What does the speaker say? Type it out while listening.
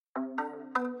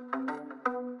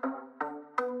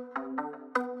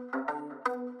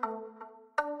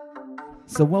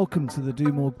So welcome to the Do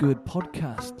More Good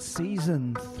podcast,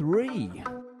 Season 3.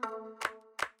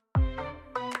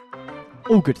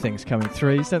 All good things come in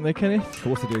threes, don't they, Kenneth? Of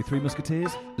course they do. Three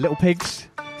Musketeers, Little pigs,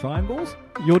 triangles.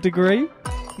 your degree.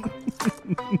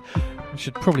 We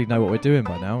should probably know what we're doing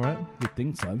by now, right? You'd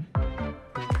think so.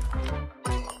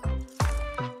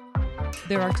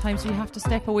 There are times you have to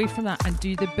step away from that and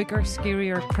do the bigger,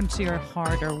 scarier, crunchier,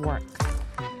 harder work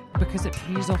because it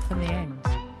pays off in the end.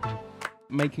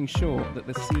 Making sure that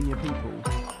the senior people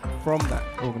from that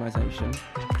organisation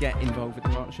get involved with the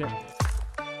partnership.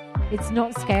 It's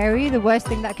not scary. The worst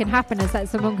thing that can happen is that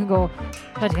someone can go,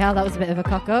 bloody hell, that was a bit of a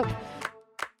cock-up.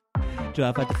 Do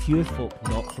I've had a few folk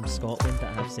not from Scotland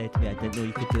that have said to me, I didn't know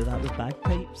you could do that with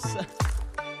bagpipes.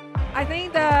 I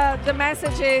think the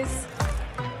message is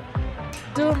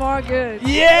do more good.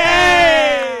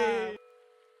 Yay!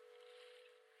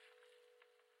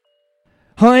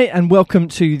 Hi and welcome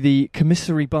to the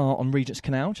Commissary Bar on Regent's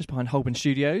Canal, just behind Holborn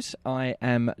Studios. I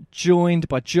am joined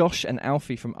by Josh and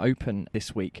Alfie from Open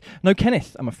this week. No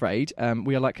Kenneth, I'm afraid.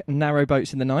 We are like narrow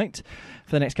boats in the night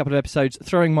for the next couple of episodes,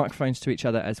 throwing microphones to each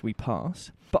other as we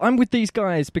pass. But I'm with these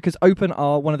guys because Open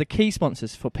are one of the key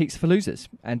sponsors for Pizza for Losers,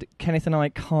 and Kenneth and I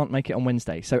can't make it on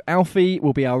Wednesday. So Alfie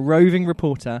will be our roving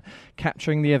reporter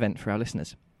capturing the event for our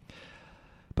listeners.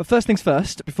 But first things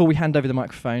first, before we hand over the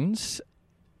microphones,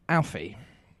 Alfie,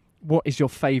 what is your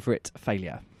favourite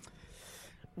failure?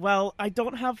 Well, I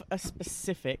don't have a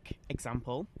specific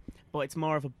example, but it's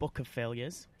more of a book of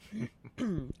failures.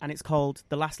 And it's called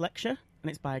The Last Lecture, and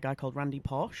it's by a guy called Randy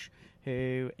Porsche,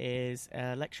 who is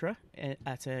a lecturer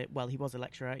he was a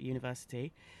lecturer at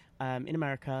university in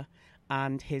America,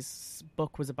 and his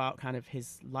book was about kind of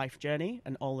his life journey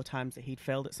and all the times that he'd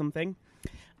failed at something.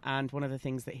 And one of the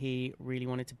things that he really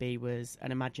wanted to be was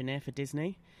an Imagineer for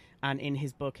Disney. And in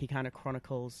his book, he kind of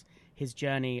chronicles his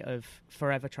journey of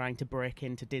forever trying to break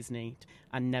into Disney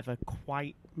and never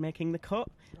quite making the cut.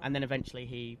 And then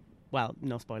eventually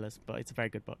no spoilers, but it's a very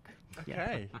good book.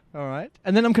 Okay, all right.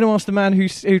 And then I'm going to ask the man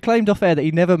who claimed off air that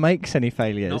he never makes any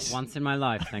failures. Not once in my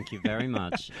life, thank you very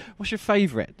much. What's your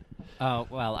favourite? Oh,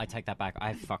 well, I take that back.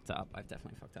 I've fucked up. I've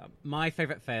definitely fucked up. My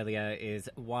favourite failure is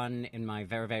one in my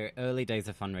very, very early days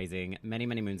of fundraising, many,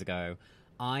 many moons ago.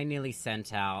 I nearly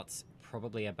sent out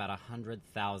probably about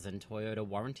 100,000 Toyota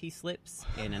warranty slips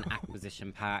in an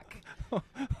acquisition pack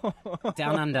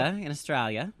down under in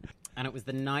Australia. And it was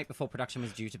the night before production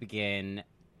was due to begin.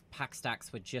 Pack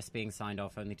stacks were just being signed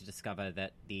off, only to discover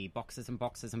that the boxes and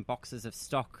boxes and boxes of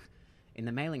stock in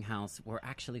the mailing house were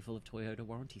actually full of Toyota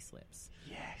warranty slips.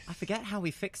 Yes. I forget how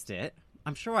we fixed it.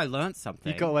 I'm sure I learnt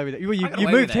something. You got away with it. You I got you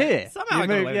away moved with it. here. Somehow you I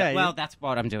got moved, away with yeah, it. Well, that's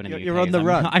what I'm doing in the UK. You're on the is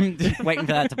run. I'm waiting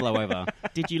for that to blow over.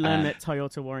 Did you learn that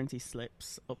Toyota warranty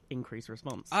slips increase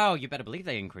response? Oh, you better believe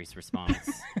they increase response.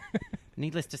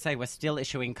 Needless to say, we're still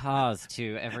issuing cars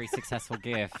to every successful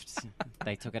gift.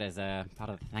 They took it as a part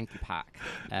of the thank you pack.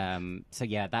 So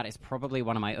yeah, that is probably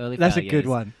one of my early That's failures. a good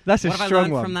one. That's a what have strong I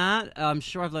learned one. from that? I'm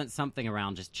sure I've learned something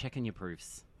around just checking your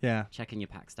proofs. Yeah. Checking your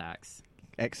pack stacks.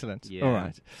 Excellent. Yeah. All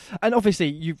right. And obviously,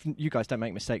 you guys don't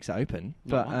make mistakes at Open,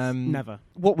 Not but once. Never.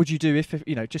 What would you do if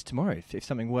just tomorrow, if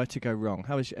something were to go wrong?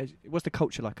 What's the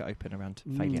culture like at Open around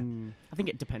failure? I think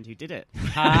it depends who did it.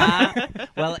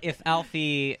 Well, if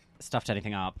Alfie stuffed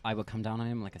anything up, I would come down on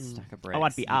him like a stack of bricks. Oh,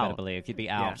 I'd be You better out. believe you'd be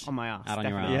Yeah, out. on my ass. Out on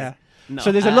your definitely. ass. Yeah. No.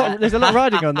 So there's a lot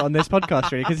riding on this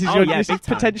podcast, really, because this Oh, yeah, is big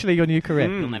time. potentially your new career.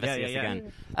 You'll never Yeah, see yeah, us yeah.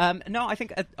 again. No, I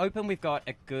think at Open we've got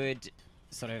a good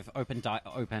sort of open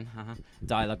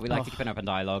dialogue. We like to keep an open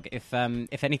dialogue. If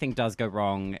anything does go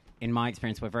wrong, in my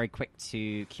experience, we're very quick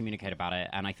to communicate about it,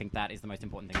 and I think that is the most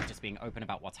important thing, just being open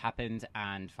about what's happened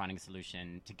and finding a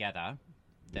solution together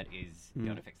that is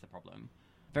going to fix the problem.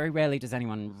 Very rarely does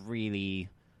anyone really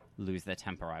lose their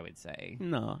temper, I would say.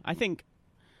 No, I think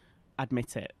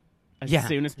admit it as Yeah.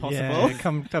 soon as possible. Yeah,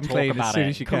 come clean as about soon it.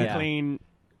 as you Come can. Yeah. clean,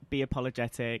 be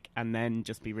apologetic, and then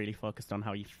just be really focused on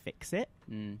how you fix it.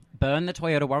 Burn the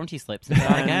Toyota warranty slips and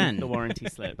start again. The warranty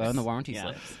slips. Burn the warranty Yeah.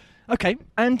 slips. Okay,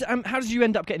 and how did you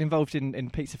end up getting involved in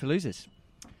Pizza for Losers?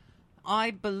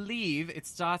 I believe it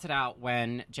started out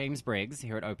when James Briggs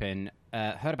here at Open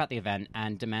heard about the event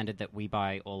and demanded that we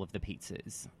buy all of the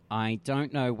pizzas. I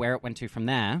don't know where it went to from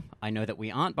there. I know that we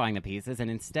aren't buying the pizzas,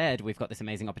 and instead we've got this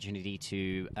amazing opportunity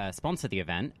to sponsor the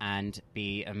event and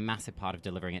be a massive part of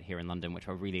delivering it here in London, which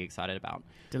we're really excited about.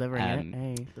 Delivering it.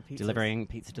 Hey, the pizzas. Delivering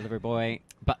pizza delivery boy.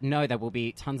 But no, there will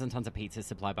be tons and tons of pizzas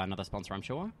supplied by another sponsor, I'm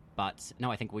sure. But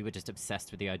no, I think we were just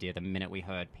obsessed with the idea the minute we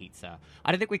heard pizza.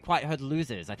 I don't think we quite heard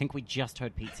losers. I think we just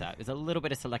heard pizza. It was a little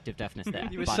bit of selective deafness there.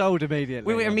 You were but sold immediately.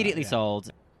 we were on that, immediately yeah.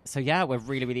 sold. So yeah, we're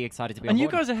really, really excited to be on And you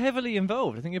board. guys are heavily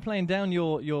involved. I think you're playing down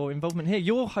your involvement here.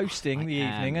 You're hosting the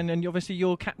evening, and obviously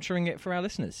you're capturing it for our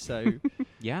listeners. So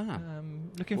Yeah.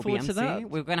 looking We'll forward be to that. MC.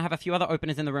 We're going to have a few other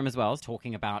openers in the room as well,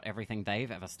 talking about everything they've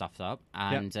ever stuffed up,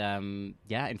 and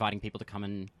inviting people to come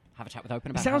and have a chat with Open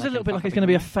It about. sounds how a they little can bit like fuck it's up going to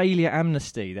be a even failure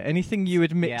amnesty. That anything you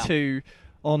admit Yeah. to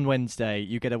on Wednesday,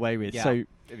 you get away with. Yeah. So Yeah,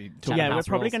 we're house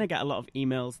probably rules. going to get a lot of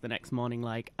emails the next morning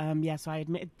like, so I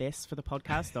admitted this for the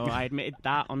podcast, or I admitted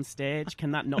that on stage.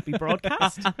 Can that not be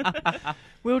broadcast?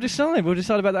 we'll decide. We'll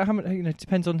decide about that. How many, it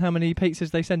depends on how many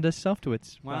pizzas they send us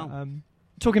afterwards. Wow. But,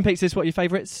 talking pizzas, what are your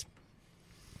favourites?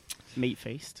 Meat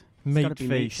Feast. Meat gotta be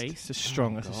Meat feast. Feast. It's a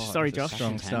strong. God, Sorry, it's a Josh.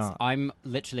 strong Intense. start. I'm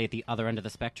literally at the other end of the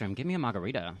spectrum. Give me a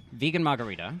margarita, vegan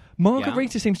margarita.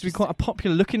 Margarita seems to be quite a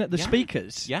popular. Looking at the Yeah.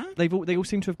 speakers, Yeah. they all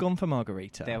seem to have gone for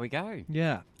margarita. There we go.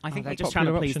 Yeah, I think They're they just trying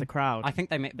to popular please option. the crowd. I think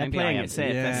they They're maybe playing I am. it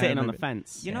safe. Yeah, They're sitting on the maybe.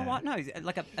 fence. You know Yeah. what? No,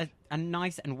 like a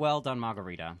nice and well done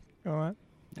margarita. All right.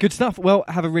 Good stuff. Well,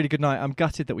 have a really good night. I'm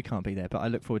gutted that we can't be there, but I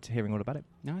look forward to hearing all about it.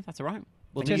 No, that's all right.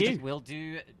 We'll Thank do. you. We'll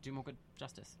do more good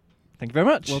justice. Thank you very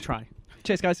much. We'll try.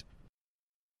 Cheers, guys.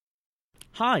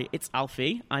 Hi, it's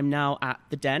Alfie. I'm now at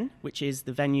The Den, which is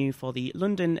the venue for the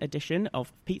London edition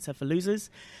of Pizza for Losers.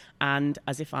 And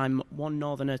as if I'm one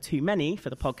northerner too many for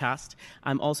the podcast,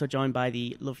 I'm also joined by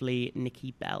the lovely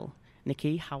Nikki Bell.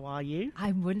 Nikki, how are you?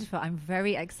 I'm wonderful. I'm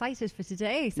very excited for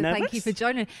today. So thank Nervous? you for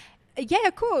joining. Yeah,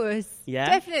 of course. Yeah?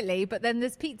 Definitely. But then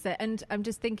there's pizza. And I'm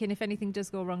just thinking if anything does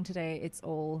go wrong today, it's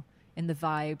all in the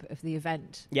vibe of the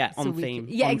event. Yeah, So on we theme.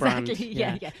 can- yeah, on exactly.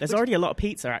 brand. Yeah. There's Which- already a lot of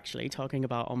pizza, actually, talking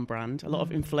about on brand. A lot of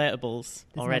inflatables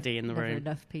There's already in the never room.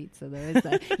 enough pizza, though, is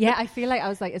there? Yeah, I feel like I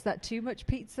was like, is that too much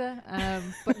pizza?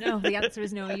 But no, the answer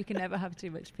is no. You can never have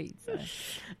too much pizza.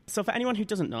 So for anyone who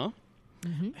doesn't know,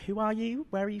 Mm-hmm. who are you?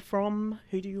 Where are you from?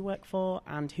 Who do you work for?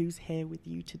 And who's here with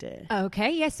you today?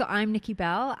 Okay, yes, so I'm Nikki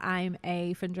Bell. I'm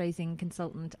a fundraising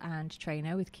consultant and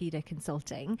trainer with Kida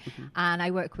Consulting. And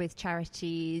I work with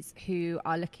charities who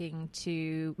are looking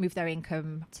to move their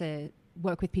income to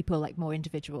work with people like more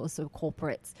individuals, so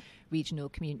corporates, regional,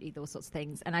 community, those sorts of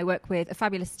things. And I work with a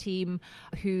fabulous team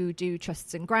who do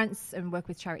trusts and grants and work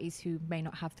with charities who may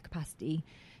not have the capacity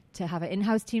to have an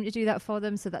in-house team to do that for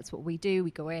them. So that's what we do.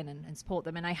 We go in and support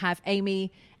them. And I have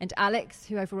Amy and Alex,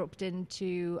 who I've roped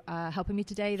into helping me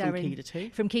today. From They're Kida too?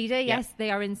 From Kida, Yeah. yes.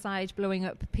 They are inside blowing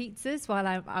up pizzas while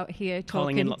I'm out here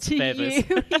Calling talking in lots to of favours.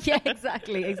 you. Yeah,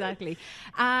 exactly.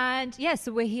 And yeah,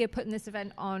 so we're here putting this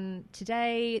event on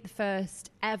today, the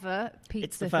first ever pizza.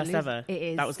 It's the for first Losers. ever. It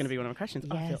is. That was going to be one of my questions.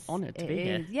 I feel honoured to it be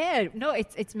here. is. Yeah, no,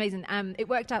 it's amazing. It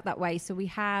worked out that way. So we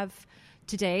have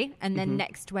today, and then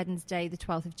next Wednesday, the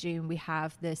 12th of June, we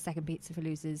have the second Pizza for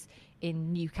Losers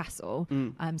in Newcastle.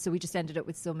 So we just ended up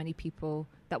with so many people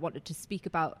that wanted to speak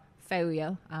about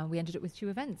failure. We ended up with 2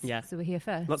 events. Yeah. So we're here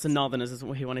first. Lots of Northerners as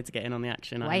well who wanted to get in on the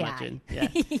action, I Way imagine. aye.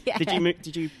 Yeah. Yeah.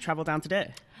 Did you travel down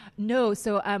today? No,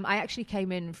 so I actually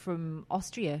came in from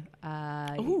Austria.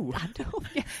 Ooh. I know,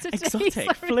 yesterday. Exotic. Sorry.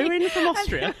 Flew in from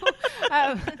Austria?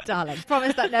 Darling,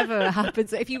 promise that never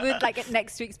happens. If you would like at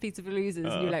next week's Pizza for Losers,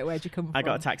 you're like, where'd you come from? I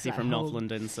got a taxi Like, from North home.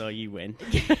 London, so you win.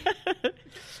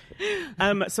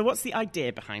 So what's the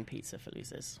idea behind Pizza for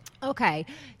Losers? Okay,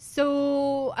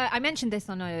 so I mentioned this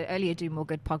on an earlier Do More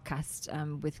Good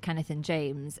podcast with Kenneth and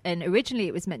James, and originally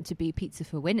it was meant to be Pizza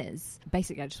for Winners.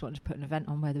 Basically, I just wanted to put an event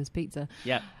on where there was pizza.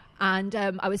 Yeah. And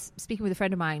I was speaking with a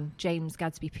friend of mine, James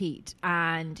Gadsby Pete,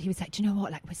 and he was like, do you know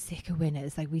what? Like, we're sick of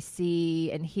winners. Like, we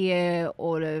see and hear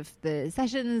all of the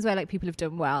sessions where, like, people have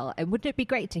done well. And wouldn't it be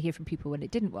great to hear from people when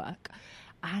it didn't work?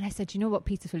 And I said, you know what?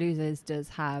 Pizza for Losers does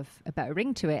have a better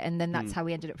ring to it. And then that's how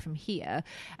we ended up from here.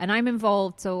 And I'm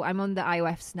involved. So I'm on the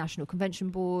IOF's National Convention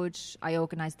Board. I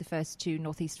organised the first 2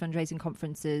 Northeast fundraising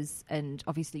conferences and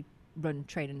obviously run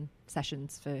training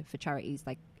sessions for charities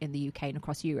like in the UK and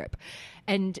across Europe.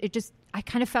 And I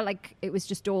kind of felt like it was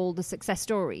just all the success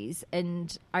stories.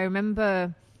 And I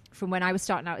remember from when I was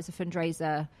starting out as a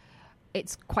fundraiser,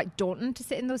 it's quite daunting to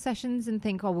sit in those sessions and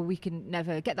think, oh, well, we can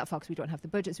never get that far because we don't have the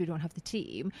budgets, we don't have the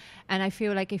team. And I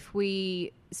feel like if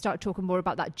we start talking more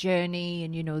about that journey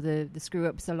and, you know, the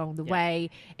screw-ups along the way,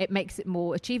 it makes it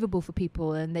more achievable for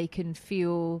people and they can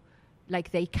feel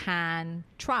like they can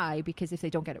try, because if they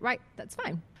don't get it right, that's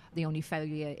fine. The only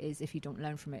failure is if you don't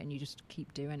learn from it and you just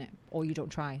keep doing it or you don't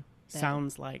try.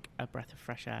 Sounds like a breath of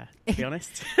fresh air, to be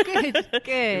honest. Good.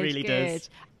 It really does.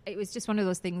 It was just one of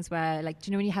those things where, like, do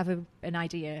you know when you have an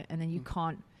idea and then you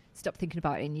can't stop thinking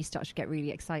about it and you start to get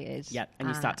really excited. Yeah, and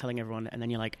you start telling everyone, and then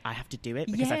you're like, I have to do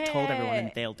it because I've told everyone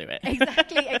and they'll do it.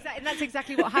 Exactly. And that's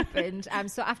exactly what happened.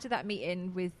 So after that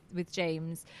meeting with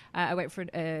James, I went for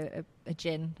a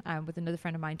gin with another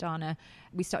friend of mine, Dana.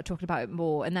 We started talking about it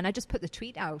more, and then I just put the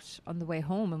tweet out on the way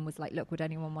home and was like, look, would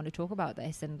anyone want to talk about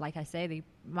this? And like I say, the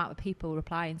amount of people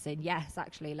replying saying, yes,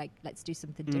 actually, like, let's do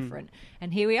something different.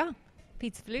 And here we are,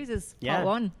 Pizza for Losers, part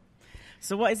 1.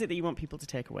 So what is it that you want people to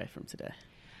take away from today?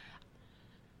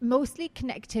 Mostly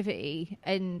connectivity,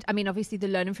 and I mean, obviously the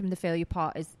learning from the failure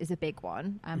part is a big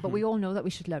one, but we all know that we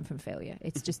should learn from failure.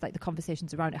 It's just like the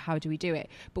conversations around it, how do we do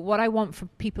it? But what I want for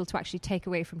people to actually take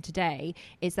away from today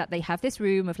is that they have this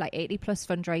room of like 80 plus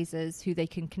fundraisers who they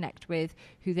can connect with,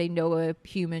 who they know are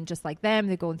human just like them,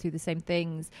 they're going through the same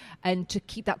things, and to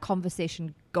keep that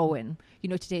conversation going. You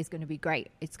know, today's going to be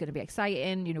great, it's going to be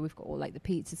exciting, you know, we've got all like the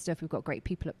pizza stuff, we've got great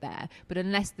people up there, but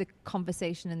unless the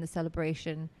conversation and the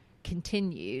celebration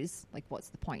continues, like, what's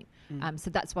the point? So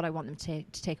that's what I want them to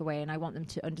take away, and I want them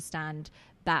to understand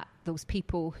that those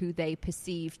people who they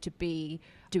perceive to be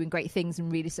doing great things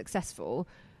and really successful,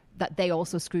 that they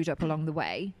also screwed up along the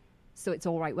way, so it's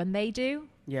all right when they do.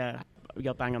 Yeah,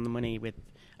 you're bang on the money with,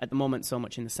 at the moment, so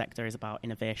much in the sector is about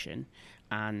innovation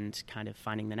and kind of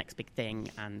finding the next big thing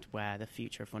and where the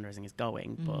future of fundraising is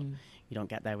going, but you don't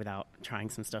get there without trying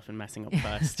some stuff and messing up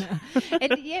first.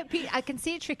 And yeah, Pete, I can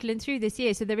see it trickling through this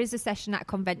year. So there is a session at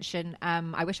convention.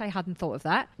 I wish I hadn't thought of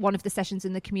that. One of the sessions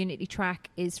in the community track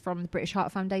is from the British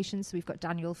Heart Foundation. So we've got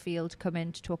Daniel Field come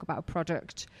in to talk about a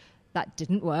product that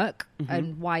didn't work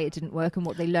and why it didn't work and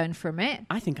what they learned from it.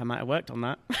 I think I might have worked on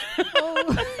that.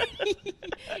 Oh.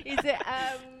 Is it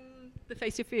the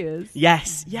Face Your Fears?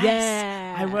 Yes.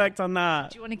 Yeah. I worked on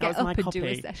that. Do you want to get up and do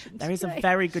a session There is today? a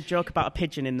very good joke about a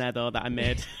pigeon in there, though, that I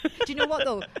made. Do you know what,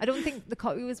 though? I don't think the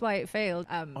copy was why it failed.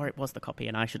 Or it was the copy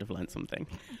and I should have learned something.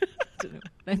 I don't know.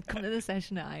 Then come to the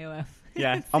session at IOF.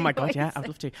 Yeah. Oh, my God, yeah. I'd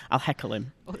love to. I'll heckle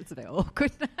him. Oh, it's a bit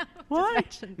awkward now. Why?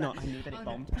 No, I knew that it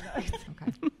bombed. No.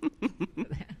 Okay.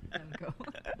 There we go.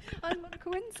 I'm not a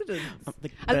coincidence.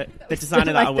 The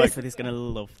designer that I worked with is going to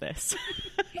love this.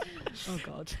 Oh,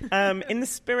 God. In the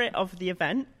spirit of the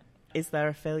event, is there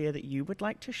a failure that you would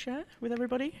like to share with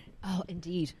everybody? Oh,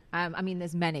 indeed. I mean,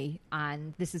 there's many,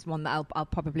 and this is one that I'll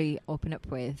probably open up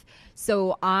with.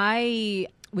 So I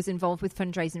was involved with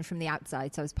fundraising from the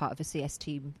outside. So I was part of a CS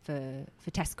team for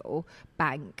Tesco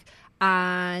Bank,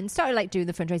 and started like doing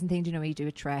the fundraising thing. You know, you do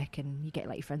a trek and you get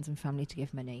like your friends and family to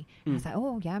give money. And I was like,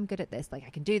 oh yeah, I'm good at this. Like,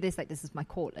 I can do this. Like, this is my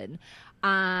calling.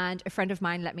 And a friend of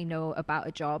mine let me know about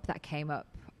a job that came up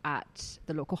at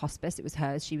the local hospice. It was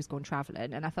hers. She was going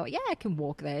traveling, and I thought, yeah, I can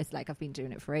walk this. Like, I've been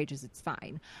doing it for ages. It's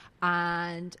fine.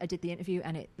 And I did the interview,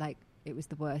 and it was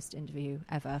the worst interview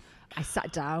ever. I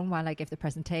sat down while I gave the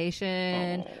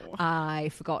presentation. Oh. I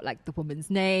forgot like the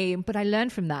woman's name, but I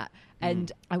learned from that.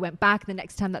 And I went back the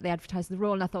next time that they advertised the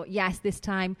role, and I thought, yes, this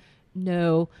time,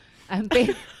 no.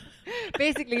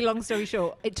 Basically, long story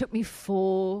short, it took me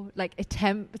 4 like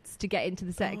attempts to get into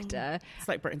the sector. It's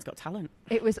like Britain's Got Talent.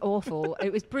 It was awful.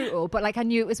 It was brutal, but like I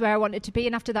knew it was where I wanted to be.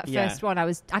 And after that first one, I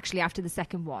was actually, after the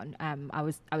second one, I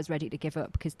was ready to give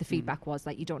up because the feedback was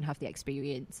like, you don't have the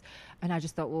experience. And I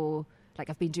just thought, well, like,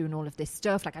 I've been doing all of this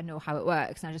stuff, like I know how it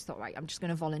works. And I just thought, right, I'm just going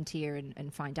to volunteer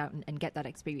and find out and get that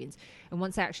experience. And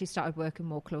once I actually started working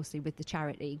more closely with the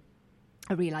charity,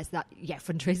 I realised that,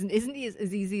 fundraising isn't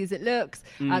as easy as it looks.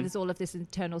 There's all of this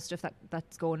internal stuff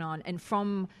that's going on. And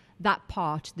from that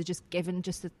part, they're just given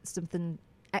something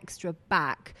extra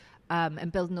back,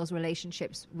 and building those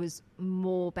relationships was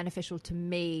more beneficial to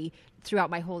me throughout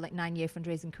my whole 9-year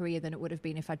fundraising career than it would have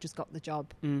been if I'd just got the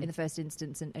job in the first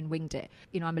instance and winged it.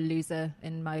 You know, I'm a loser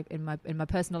in my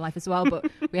personal life as well,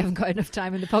 but we haven't got enough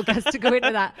time in the podcast to go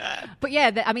into that. But yeah,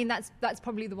 that's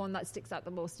probably the one that sticks out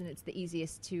the most, and it's the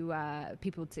easiest to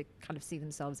people to kind of see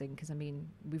themselves in, because I mean,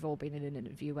 we've all been in an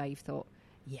interview where you've thought,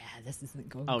 yeah, this isn't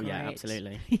going great. Oh yeah,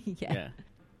 absolutely. Yeah.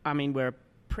 I mean, we're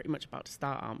pretty much about to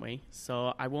start, aren't we?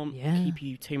 So I won't keep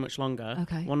you too much longer.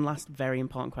 Okay. One last very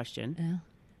important question. Yeah.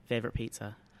 Favorite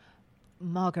pizza?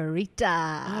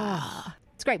 Margarita.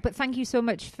 It's great, but thank you so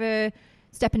much for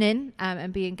stepping in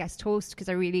and being guest host, because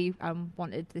I really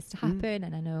wanted this to happen,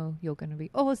 and I know you're going to be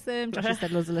awesome. Josh has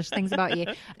said loads of lush things about you.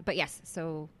 But yes,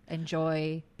 so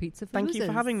enjoy Pizza for Thank Losers. you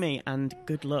for having me, and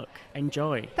good luck.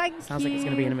 Enjoy. Thank Sounds like it's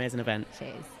going to be an amazing event.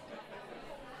 Cheers.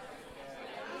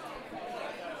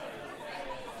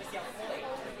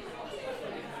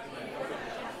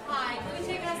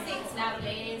 Now,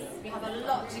 please. We have a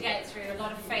lot to get through, a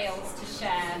lot of fails to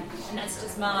share, and that's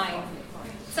just mine.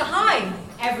 So hi,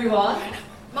 everyone.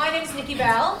 My name is Nikki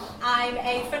Bell. I'm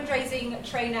a fundraising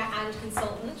trainer and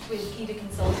consultant with Kida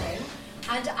Consulting,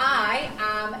 and I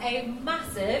am a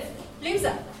massive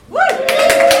loser. Woo!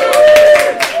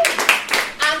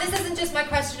 And this isn't just my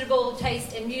questionable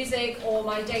taste in music or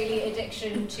my daily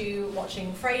addiction to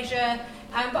watching Frasier,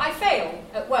 but I fail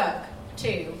at work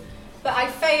too. But I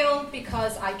fail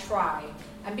because I try,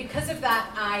 and because of that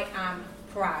I am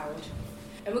proud.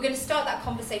 And we're going to start that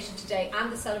conversation today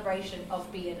and the celebration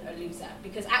of being a loser,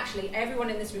 because actually everyone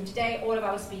in this room today, all of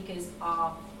our speakers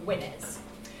are winners.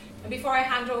 And before I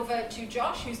hand over to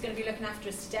Josh, who's going to be looking after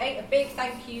us today, a big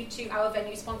thank you to our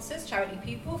venue sponsors, Charity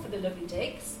People, for the lovely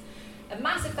digs. A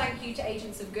massive thank you to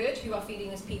Agents of Good, who are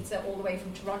feeding us pizza all the way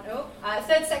from Toronto.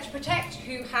 Third Sector Protect,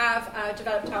 who have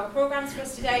developed our programmes for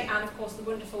us today. And, of course, the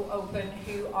wonderful Open,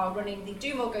 who are running the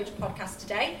Do More Good podcast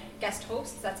today. Guest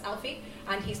hosts, that's Alfie.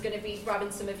 And he's going to be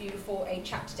grabbing some of you for a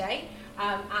chat today.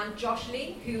 And Josh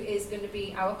Lee, who is going to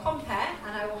be our compere.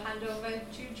 And I will hand over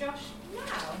to Josh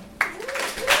now.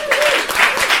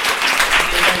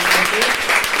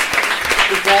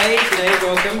 Good day, today,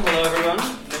 welcome. Hello, everyone.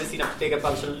 Never seen a bigger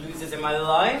bunch of losers in my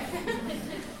life.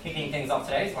 Kicking things off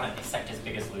today is one of the sector's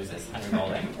biggest losers, Henry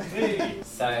Bowling.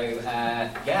 So,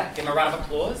 yeah, give him a round of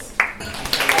applause.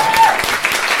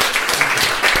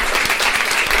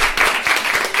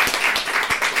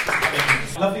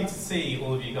 Lovely to see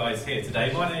all of you guys here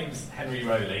today. My name's Henry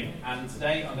Rowling, and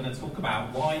today I'm going to talk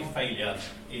about why failure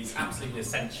is absolutely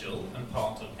essential and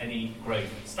part of any growth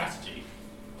strategy.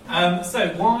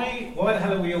 So why the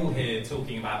hell are we all here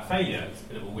talking about failure? It's a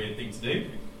bit of a weird thing to do.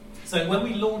 So when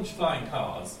we launched Flying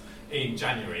Cars in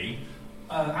January,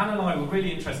 Anne and I were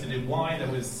really interested in why there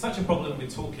was such a problem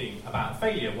with talking about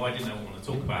failure. Why didn't everyone want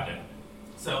to talk about it?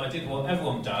 So I did what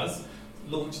everyone does,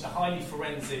 launched a highly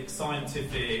forensic,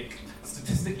 scientific,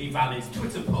 statistically valid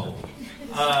Twitter poll.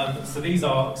 So these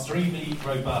are extremely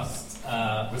robust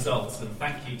results, and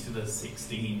thank you to the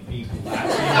 16 people that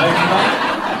actually voted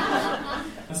on it.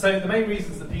 And so the main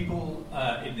reasons that people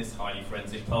in this highly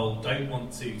forensic poll don't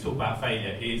want to talk about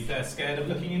failure is they're scared of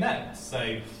looking inept.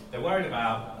 So they're worried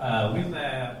about, with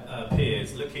their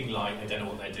peers, looking like they don't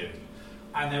know what they're doing.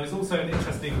 And there was also an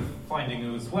interesting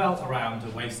finding as well around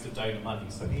a waste of donor money.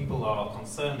 So people are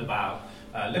concerned about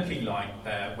looking like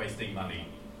they're wasting money,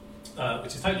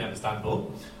 which is totally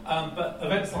understandable. But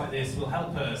events like this will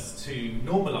help us to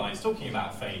normalise talking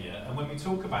about failure. And when we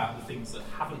talk about the things that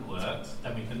haven't worked,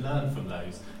 then we can learn from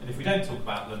those. And if we don't talk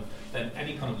about them, then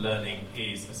any kind of learning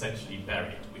is essentially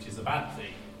buried, which is a bad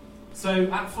thing.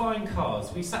 So at Flying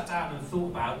Cars, we sat down and thought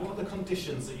about what are the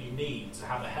conditions that you need to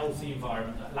have a healthy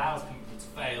environment that allows people to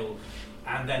fail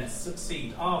and then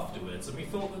succeed afterwards. And we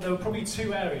thought that there were probably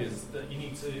two areas that you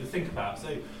need to think about.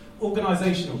 So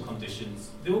organisational conditions.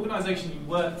 The organisation you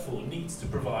work for needs to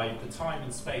provide the time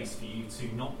and space for you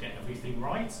to not get everything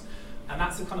right. And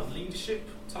that's a kind of leadership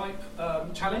type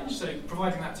challenge. So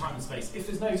providing that time and space. If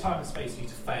there's no time and space for you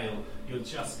to fail, you're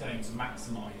just going to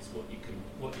maximise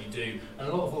what you do. And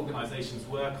a lot of organisations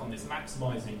work on this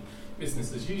maximising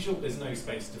business as usual. There's no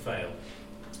space to fail.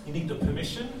 You need the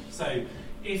permission. So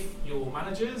if your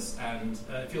managers and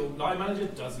if your line manager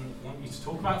doesn't want you to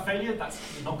talk about failure, that's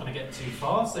not going to get too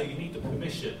far. So you need the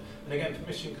permission. And again,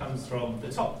 permission comes from the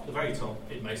top, the very top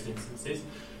in most instances.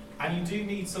 And you do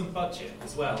need some budget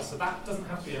as well. So that doesn't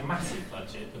have to be a massive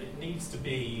budget, but it needs to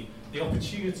be the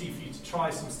opportunity for you to try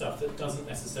some stuff that doesn't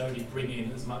necessarily bring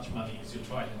in as much money as your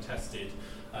tried and tested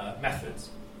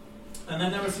methods. And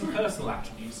then there are some personal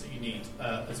attributes that you need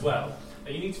as well.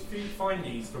 And you need to find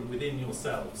these from within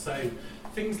yourself. So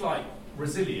things like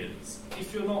resilience.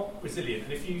 If you're not resilient,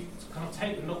 and if you kind of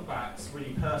take the knockbacks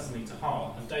really personally to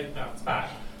heart and don't bounce back,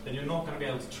 then you're not going to be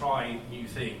able to try new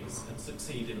things and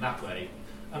succeed in that way.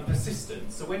 And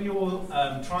persistence. So when you're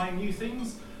trying new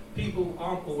things, people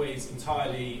aren't always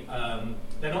entirely,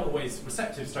 they're not always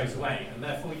receptive straight away, and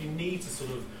therefore you need to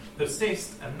sort of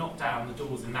persist and knock down the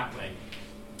doors in that way.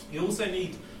 You also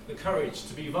need the courage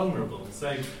to be vulnerable.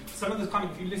 So some of the kind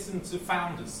of, if you listen to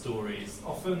founders' stories,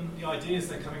 often the ideas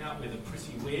they're coming up with are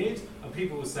pretty weird, and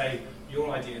people will say, your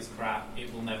idea's crap,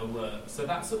 it will never work. So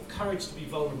that sort of courage to be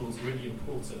vulnerable is really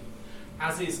important,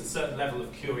 as is a certain level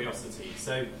of curiosity.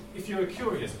 So if you're a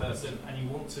curious person and you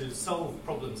want to solve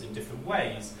problems in different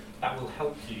ways, that will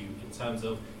help you in terms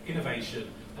of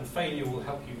innovation, and failure will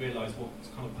help you realise what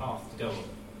kind of path to go on.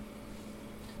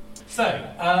 So,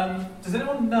 does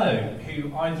anyone know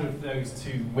who either of those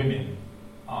two women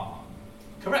are?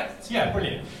 Correct, yeah,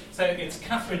 brilliant. So it's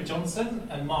Katherine Johnson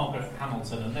and Margaret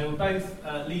Hamilton, and they were both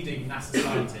leading NASA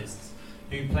scientists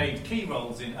who played key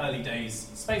roles in early days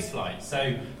spaceflight.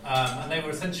 So, and they were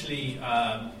essentially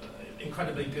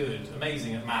incredibly good,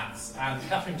 amazing at maths, and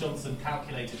Katherine Johnson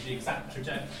calculated the exact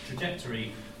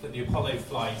trajectory that the Apollo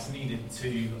flights needed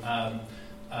to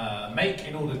make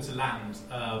in order to land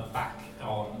back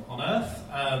on Earth.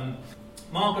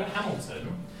 Margaret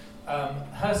Hamilton,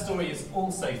 her story is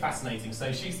also fascinating.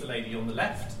 So she's the lady on the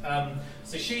left.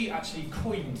 So she actually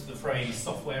coined the phrase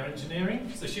software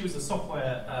engineering. So she was a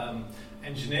software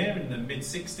engineer in the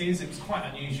mid-60s. It was quite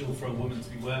unusual for a woman to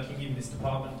be working in this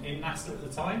department in NASA at the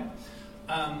time.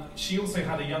 She also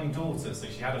had a young daughter, so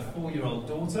she had a 4-year-old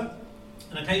daughter.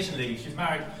 And occasionally, she's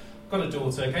married, got a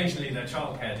daughter, occasionally their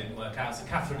childcare didn't work out, so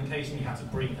Catherine occasionally had to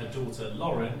bring her daughter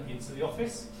Lauren into the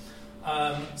office.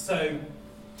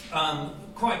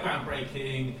 Quite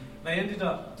groundbreaking. They ended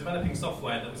up developing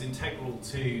software that was integral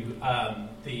to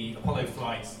the Apollo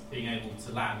flights being able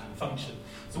to land and function.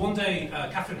 So one day,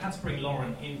 Catherine had to bring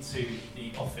Lauren into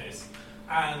the office,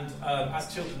 and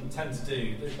as children tend to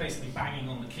do, they're basically banging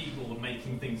on the keyboard,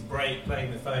 making things break,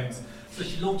 playing their phones. So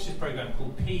she launched this program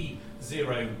called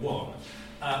P01,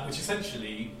 which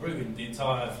essentially ruined the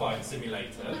entire flight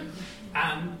simulator.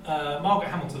 And Margaret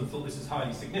Hamilton thought this was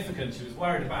highly significant. She was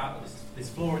worried about this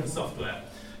flaw in the software.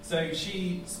 So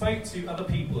she spoke to other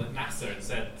people at NASA and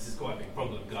said, this is quite a big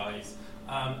problem, guys.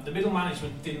 The middle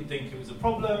management didn't think it was a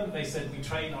problem. They said, we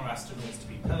train our astronauts to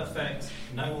be perfect.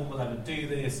 No one will ever do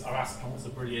this. Our astronauts are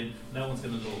brilliant. No one's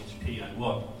going to launch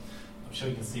P01. I'm sure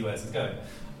you can see where this is going.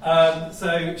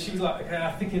 So she was like, okay,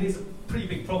 I think it is a pretty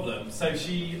big problem. So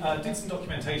she did some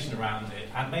documentation around it,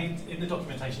 and in the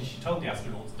documentation she told the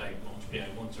astronauts they don't launch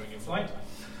P01 during a flight.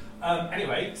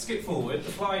 Anyway, skip forward.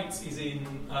 The flight is in.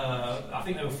 I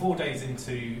think they were 4 days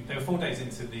into. They were 4 days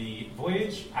into the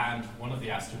voyage, and one of the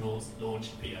astronauts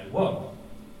launched P01.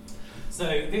 So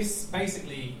this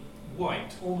basically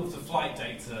wiped all of the flight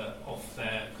data off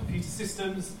their computer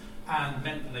systems, and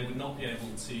meant that they would not be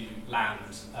able to land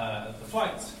the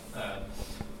flight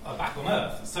back on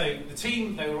Earth. So the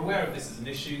team, they were aware of this as an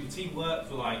issue. The team worked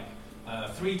for like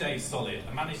 3 days solid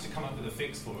and managed to come up with a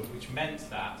fix for it, which meant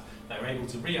that they were able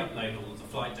to re-upload all of the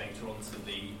flight data onto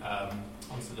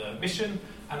the mission,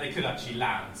 and they could actually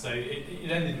land. So it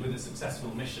ended with a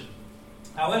successful mission.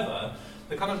 However,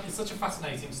 it's such a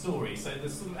fascinating story. So the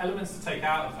sort of elements to take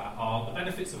out of that are the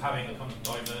benefits of having a kind of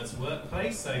diverse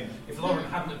workplace. So if Lauren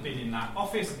hadn't have been in that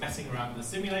office messing around with the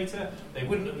simulator, they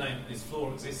wouldn't have known that this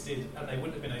flaw existed, and they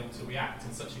wouldn't have been able to react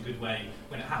in such a good way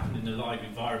when it happened in a live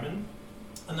environment.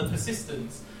 And the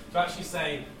persistence to actually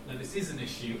say, no, this is an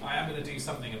issue, I am going to do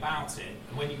something about it.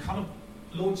 And when you're kind of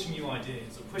launching new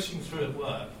ideas or pushing through at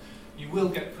work, you will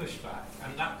get pushback.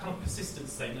 And that kind of persistence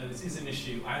to say, no, this is an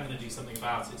issue, I am going to do something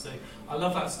about it. So I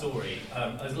love that story.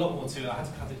 There's a lot more to it. I had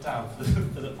to cut it down for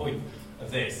the point of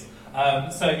this.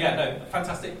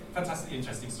 Fantastic,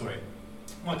 interesting story.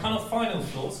 My kind of final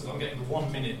thoughts, as I'm getting the 1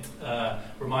 minute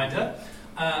reminder.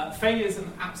 Failure is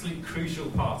an absolute crucial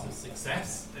part of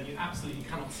success, and you absolutely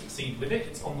cannot succeed with it.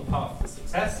 It's on the path to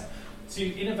success. To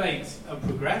innovate and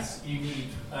progress, you need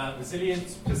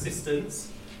resilience,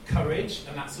 persistence, courage,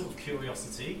 and that sort of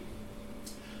curiosity.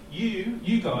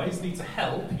 You guys need to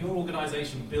help your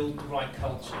organisation build the right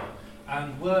culture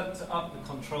and work to up the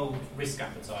controlled risk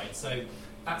appetite. So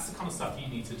that's the kind of stuff you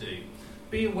need to do.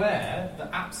 Be aware that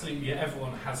absolutely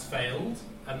everyone has failed,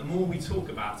 and the more we talk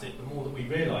about it, the more that we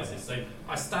realise it. So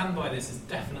I stand by this as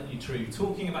definitely true.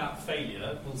 Talking about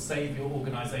failure will save your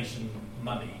organisation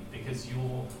money, because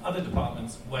your other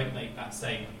departments won't make that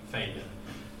same failure.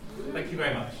 Thank you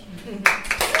very much.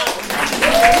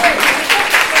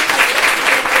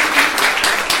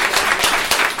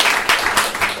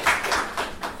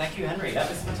 Thank you, Henry. That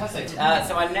was fantastic.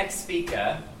 So our next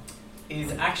speaker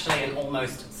is actually an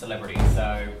almost celebrity,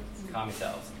 so calm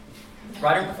yourselves.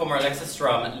 Writer and performer Alexa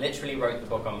Strom literally wrote the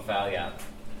book on failure.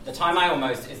 The Time I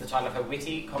Almost is the title of her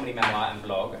witty comedy memoir and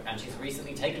blog, and she's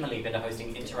recently taken a leap into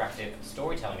hosting interactive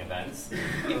storytelling events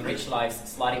in which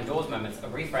life's sliding doors moments are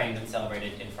reframed and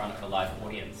celebrated in front of a live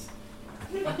audience.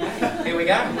 Okay, here we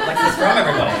go. Alexa Strom,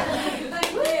 everybody.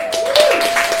 Thank you.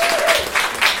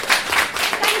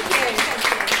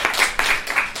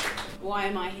 Why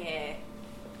am I here?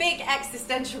 Big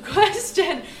existential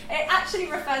question. It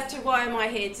actually refers to why am I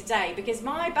here today, because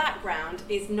my background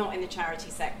is not in the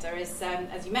charity sector.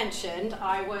 As you mentioned,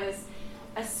 I was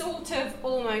a sort of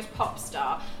almost pop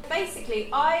star. Basically,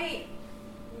 I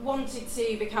wanted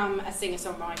to become a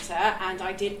singer-songwriter, and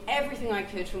I did everything I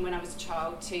could from when I was a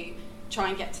child to try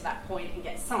and get to that point and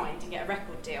get signed and get a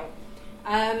record deal.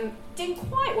 Didn't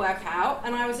quite work out,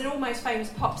 and I was an almost famous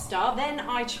pop star. Then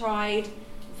I tried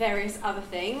various other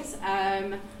things.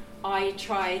 I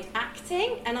tried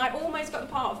acting, and I almost got the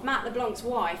part of Matt LeBlanc's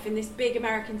wife in this big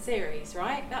American series,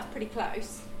 right? That's pretty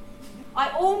close. I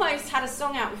almost had a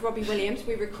song out with Robbie Williams.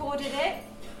 We recorded it.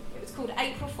 It was called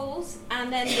April Fools,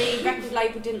 and then the record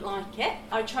label didn't like it.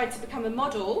 I tried to become a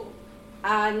model,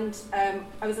 and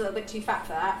I was a little bit too fat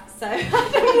for that, so it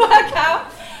didn't work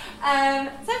out.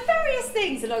 So various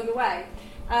things along the way.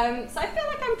 So I feel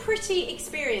like I'm pretty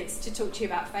experienced to talk to you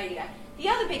about failure. The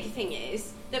other big thing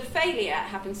is that failure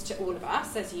happens to all of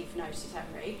us, as you've noted,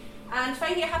 Henry, and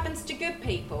failure happens to good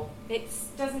people. It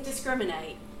doesn't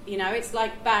discriminate. You know, it's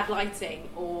like bad lighting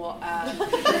or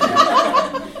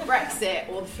Brexit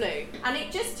or the flu. And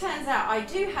it just turns out I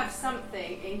do have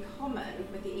something in common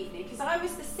with the evening, because I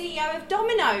was the CEO of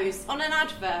Domino's on an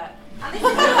advert. And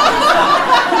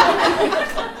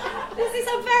this is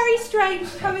a very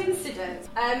strange coincidence.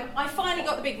 I finally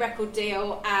got the big record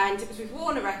deal, and it was with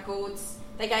Warner Records.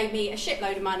 They gave me a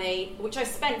shitload of money, which I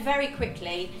spent very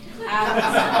quickly.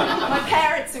 My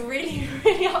parents are really,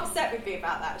 really upset with me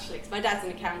about that, actually, because my dad's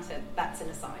an accountant. That's an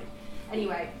aside.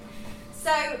 Anyway,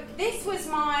 so this was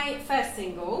my first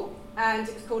single, and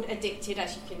it was called Addicted,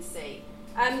 as you can see.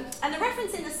 And the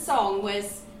reference in the song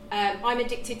was, I'm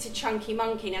addicted to Chunky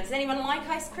Monkey. Now, does anyone like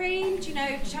ice cream? Do you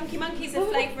know Chunky Monkey's a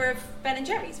flavour of Ben &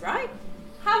 Jerry's, right?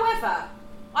 However,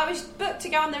 I was booked to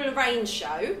go on the Lorraine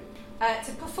show,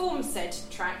 to perform said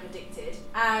track, Addicted,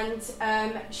 and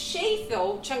she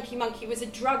thought Chunky Monkey was a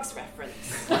drugs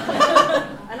reference.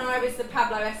 And I was the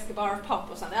Pablo Escobar of pop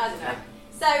or something, I don't know.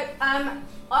 So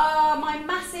my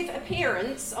massive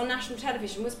appearance on national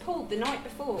television was pulled the night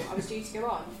before I was due to go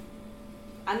on.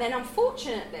 And then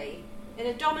unfortunately, in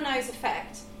a dominoes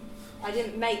effect, I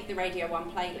didn't make the Radio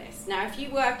 1 playlist. Now, if you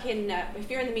work in,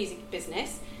 if you're in the music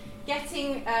business,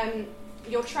 getting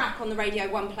your track on the Radio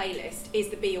 1 playlist is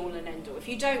the be-all and end-all. If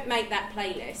you don't make that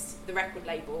playlist, the record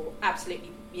label absolutely,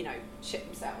 shit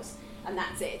themselves, and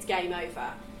that's it, it's game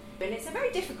over. And it's a very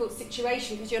difficult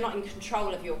situation because you're not in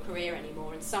control of your career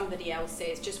anymore, and somebody else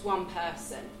is, just one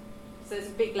person. So there's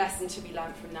a big lesson to be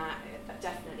learned from that,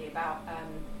 definitely, about,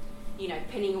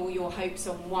 pinning all your hopes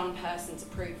on one person's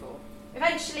approval.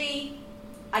 Eventually,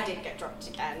 I did get dropped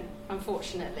again,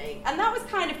 unfortunately. And that was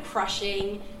kind of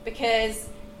crushing, because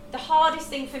the hardest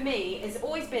thing for me has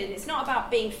always been, it's not about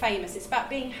being famous, it's about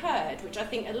being heard, which I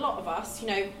think a lot of us,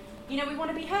 we want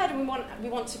to be heard, and we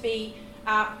want to be,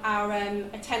 our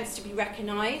attempts to be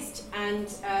recognised and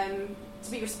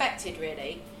to be respected,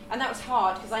 really. And that was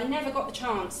hard, because I never got the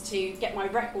chance to get my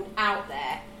record out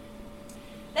there.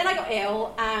 Then I got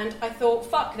ill, and I thought,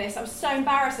 fuck this, I was so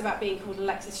embarrassed about being called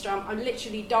Alexis Strum, I'm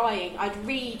literally dying. I'd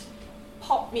read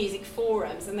pop music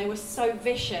forums, and they were so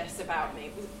vicious about me,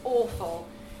 it was awful.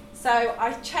 So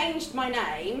I changed my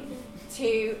name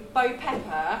to Bo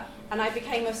Pepper, and I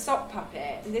became a sock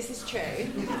puppet, and this is true.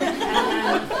 And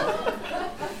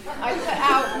I put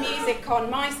out music on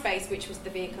MySpace, which was the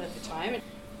vehicle at the time,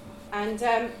 and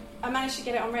I managed to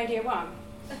get it on Radio 1,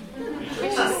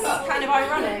 which is kind of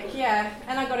ironic, yeah.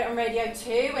 And I got it on Radio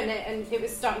 2, and it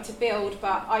was starting to build,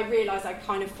 but I realised I'd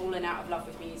kind of fallen out of love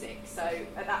with music. So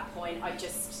at that point,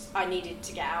 I needed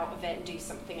to get out of it and do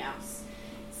something else.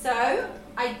 So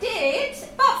I did,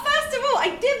 but first of all,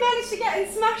 I did manage to get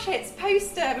in Smash Hits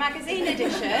poster magazine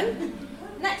edition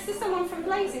next to someone from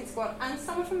Blazing Squad and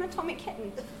someone from Atomic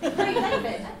Kitten. Great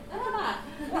David. Look at that.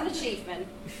 What an achievement.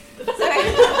 So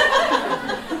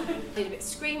I did a bit of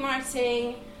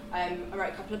screenwriting, I wrote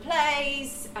a couple of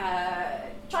plays,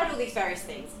 tried all these various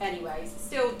things. Anyways,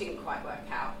 still didn't quite work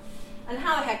out. And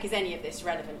how the heck is any of this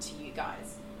relevant to you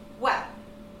guys? Well,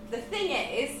 the thing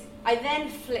is, I then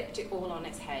flipped it all on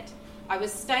its head. I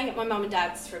was staying at my mum and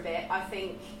dad's for a bit. I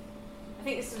think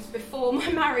this was before my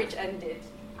marriage ended.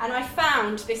 And I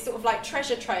found this sort of like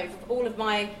treasure trove of all of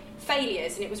my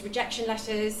failures. And it was rejection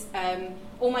letters,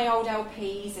 all my old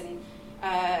LPs and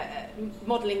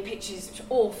modelling pictures, which were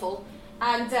awful.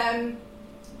 And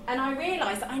I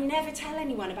realised that I never tell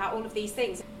anyone about all of these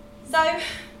things. So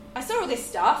I saw all this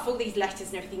stuff, all these letters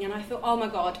and everything, and I thought, oh my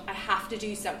God, I have to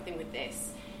do something with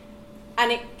this. And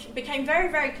it became very,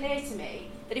 very clear to me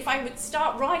that if I would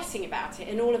start writing about it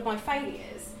and all of my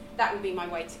failures, that would be my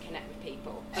way to connect with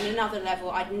people on another level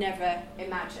I'd never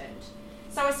imagined.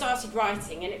 So I started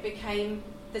writing, and it became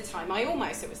the time I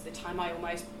almost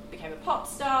became a pop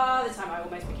star, the time I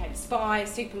almost became a spy, a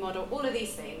supermodel, all of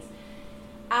these things.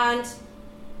 And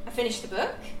I finished the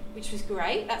book, which was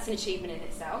great. That's an achievement in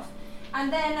itself.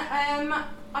 And then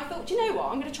I thought, do you know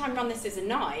what? I'm going to try and run this as a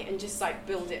night and just like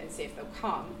build it and see if they'll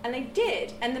come. And they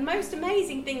did. And the most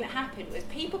amazing thing that happened was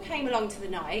people came along to the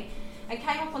night and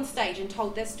came up on stage and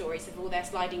told their stories of all their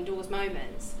sliding doors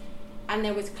moments. And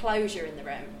there was closure in the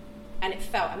room. And it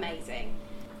felt amazing.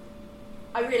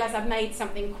 I realised I've made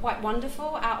something quite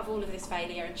wonderful out of all of this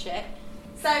failure and shit.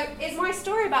 So is my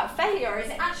story about failure, or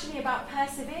is it actually about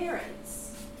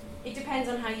perseverance? It depends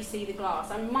on how you see the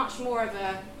glass. I'm much more of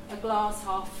a glass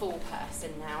half full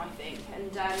person now, I think.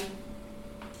 And,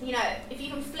 you know, if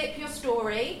you can flip your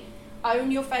story,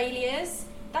 own your failures,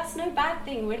 that's no bad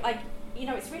thing. You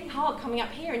know, it's really hard coming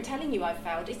up here and telling you I've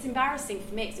failed. It's embarrassing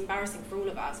for me. It's embarrassing for all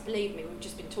of us. Believe me, we've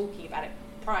just been talking about it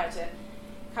prior to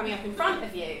coming up in front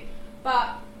of you.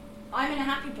 But I'm in a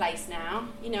happy place now.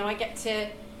 You know, I get to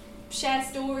share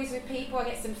stories with people. I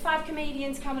get some fab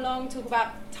comedians come along, talk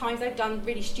about times they've done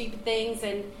really stupid things,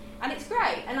 and it's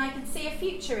great. And I can see a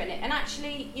future in it. And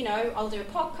actually, you know, I'll do a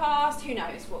podcast. Who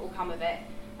knows what will come of it?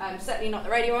 Certainly not the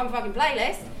Radio 1 fucking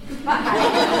playlist. But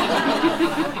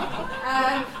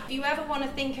if you ever want to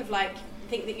think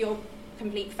that you're a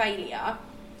complete failure,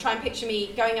 try and picture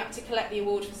me going up to collect the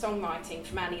award for songwriting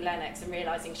from Annie Lennox and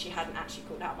realising she hadn't actually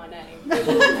called out my name.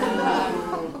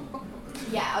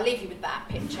 Yeah, I'll leave you with that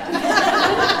picture.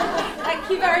 Thank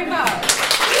you very much.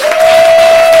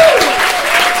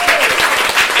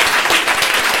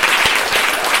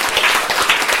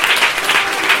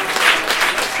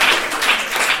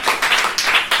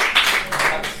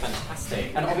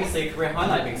 And obviously a career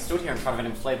highlight being stood here in front of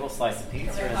an inflatable slice of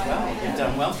pizza as well. You've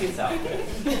done well for yourself.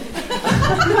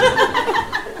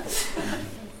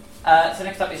 So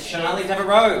next up is Shonali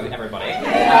Devereaux, everybody.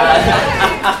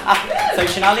 So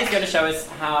Shonali's going to show us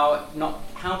how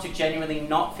to genuinely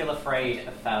not feel afraid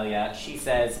of failure. She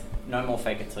says, no more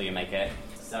fake it till you make it.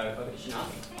 So over to Shonali.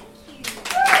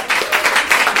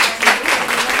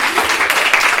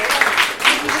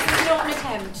 Not an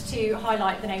attempt to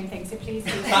highlight the name thing, so please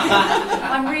do.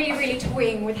 I'm really, really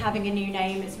toying with having a new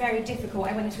name. It's very difficult.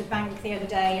 I went into the bank the other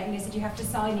day and they said you have to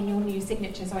sign in your new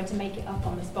signature, so I had to make it up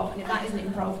on the spot. And if that isn't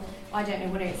improv, I don't know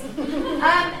what is.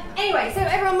 Anyway, so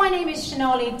everyone, my name is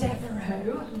Shonali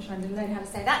Devereaux. I'm trying to learn how to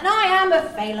say that. And I am a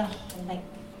failaholic.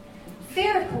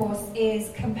 Fear, of course,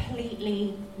 is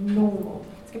completely normal.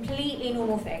 It's a completely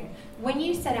normal thing. When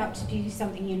you set out to do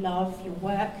something you love, your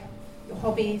work, your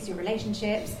hobbies, your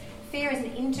relationships, fear is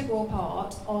an integral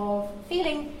part of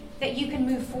feeling that you can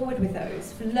move forward with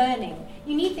those, for learning.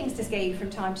 You need things to scare you from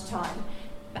time to time.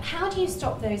 But how do you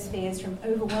stop those fears from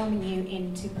overwhelming you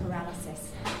into paralysis?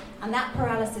 And that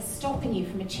paralysis stopping you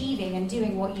from achieving and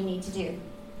doing what you need to do.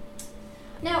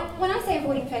 Now, when I say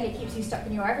avoiding failure keeps you stuck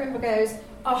in your, everyone goes,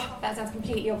 oh, that sounds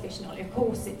completely obvious, Shonali. Of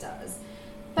course it does.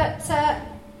 But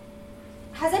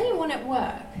has anyone at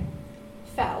work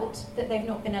felt that they've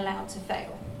not been allowed to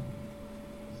fail?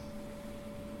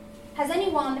 Has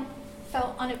anyone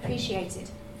felt unappreciated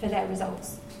for their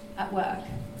results at work?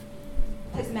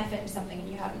 Put some effort into something and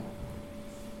you haven't.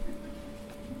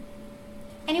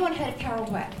 Anyone heard of Carol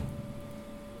Dweck?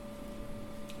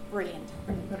 Brilliant,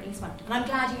 got at least one. And I'm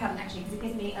glad you haven't actually, because it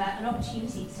gives me an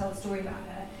opportunity to tell a story about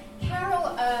her.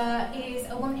 Carol is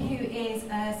a woman who is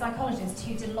a psychologist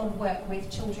who did a lot of work with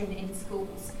children in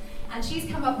schools. And she's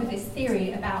come up with this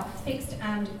theory about fixed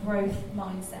and growth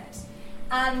mindset.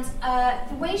 And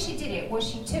the way she did it was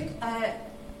she took a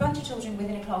bunch of children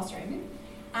within a classroom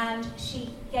and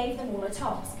she gave them all a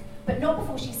task, but not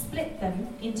before she split them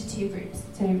into two groups.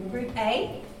 So group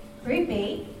A, group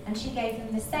B, and she gave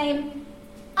them the same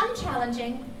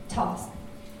unchallenging task.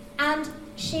 And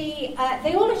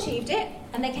they all achieved it,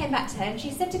 and they came back to her and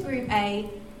she said to group A,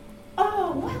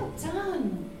 oh, well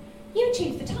done, you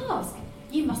achieved the task.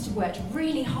 You must have worked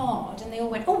really hard. And they all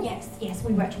went, oh, yes,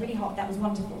 we worked really hard. That was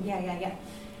wonderful. Yeah.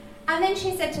 And then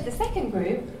she said to the second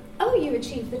group, oh, you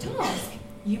achieved the task.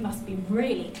 You must be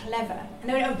really clever. And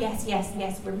they went, oh, yes,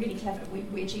 we're really clever.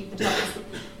 We achieved the task.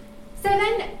 So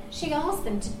then she asked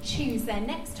them to choose their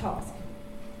next task.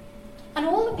 And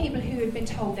all the people who had been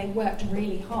told they worked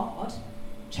really hard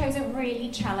chose a really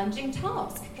challenging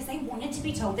task because they wanted to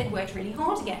be told they'd worked really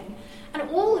hard again. And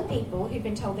all the people who'd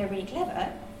been told they're really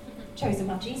clever chose a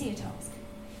much easier task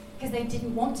because they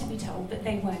didn't want to be told that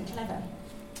they weren't clever.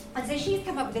 And so she's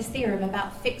come up with this theorem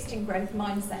about fixed and growth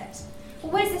mindset.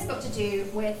 Well, what has this got to do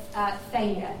with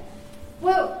failure?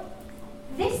 Well,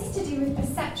 this is to do with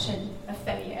perception of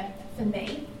failure for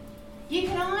me. You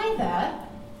can either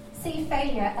see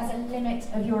failure as a limit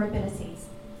of your abilities.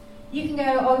 You can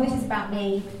go, oh, this is about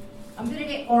me. I'm good at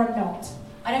it or I'm not.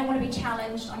 I don't want to be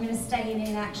challenged. I'm going to stay in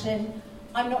inaction.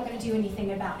 I'm not going to do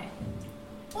anything about it.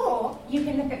 Or you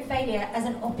can look at failure as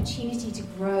an opportunity to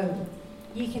grow.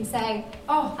 You can say,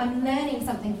 oh, I'm learning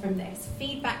something from this.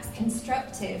 Feedback's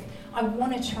constructive. I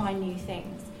want to try new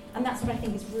things. And that's what I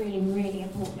think is really, really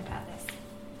important about this.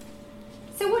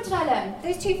 So what did I learn?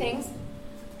 Those two things.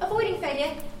 Avoiding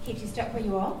failure keeps you stuck where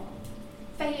you are.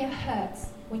 Failure hurts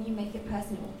when you make it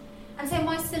personal. And so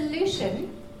my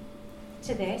solution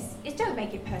to this is don't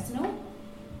make it personal.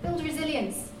 Build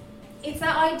resilience. It's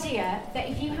that idea that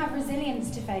if you have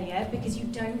resilience to failure because you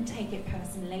don't take it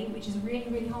personally, which is really,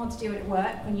 really hard to do at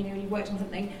work when you've worked on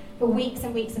something for weeks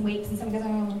and weeks and weeks, and someone goes,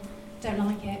 oh, don't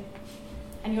like it.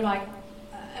 And you're like,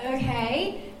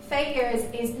 okay. Failure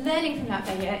is learning from that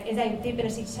failure, is the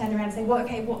ability to turn around and say, well,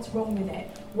 okay, what's wrong with it?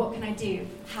 What can I do?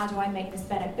 How do I make this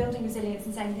better? Building resilience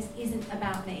and saying, this isn't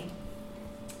about me.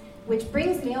 Which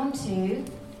brings me on to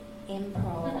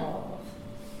improv.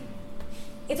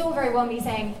 It's all very well me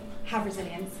saying, have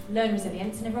resilience, learn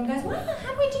resilience, and everyone goes, well,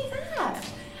 how do we do that?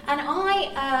 And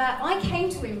I came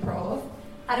to improv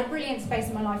at a brilliant space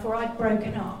in my life where I'd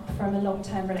broken up from a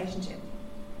long-term relationship.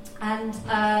 And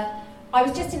I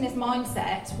was just in this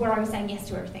mindset where I was saying yes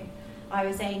to everything. I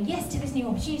was saying yes to this new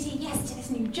opportunity, yes to this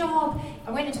new job.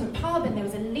 I went into a pub and there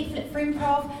was a leaflet for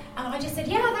improv, and I just said,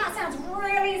 yeah, that sounds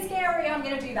really scary, I'm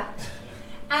going to do that.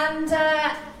 And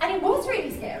it was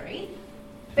really scary,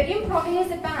 but improv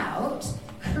is about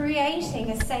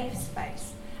creating a safe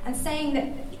space and saying that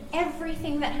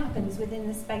everything that happens within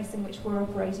the space in which we're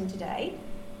operating today,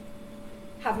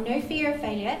 have no fear of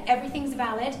failure, everything's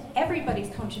valid, everybody's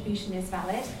contribution is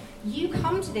valid. You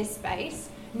come to this space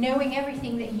knowing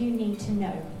everything that you need to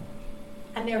know.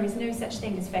 And there is no such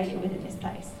thing as failure within this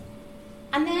place.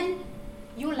 And then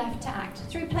you're left to act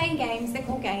through playing games. They're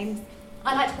called games.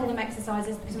 I like to call them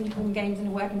exercises because when you call them games in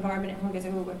a work environment, everyone goes,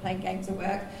 oh, we're playing games at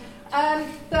work.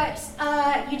 But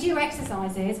you do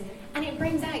exercises, and it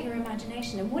brings out your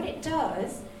imagination. And what it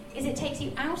does is it takes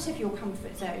you out of your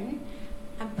comfort zone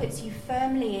and puts you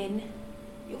firmly in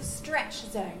your stretch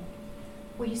zone,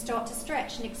 where you start to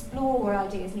stretch and explore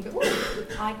ideas, and you go, oh,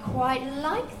 I quite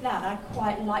like that. I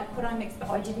quite like what I'm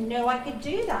exploring. I didn't know I could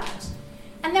do that.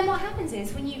 And then what happens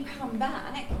is when you come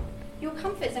back, your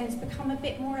comfort zones become a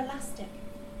bit more elastic,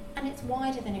 and it's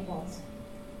wider than it was.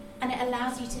 And it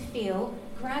allows you to feel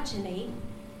gradually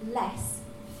less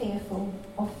fearful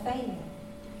of failure.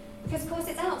 Because, of course,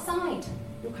 it's outside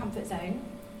your comfort zone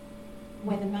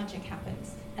where the magic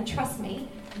happens. And trust me,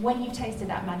 when you've tasted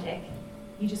that magic,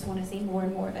 you just want to see more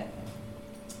and more of it.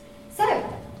 So,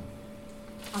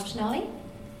 I'm Shonali,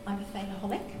 I'm a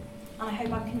failaholic, and I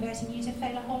hope I'm converting you to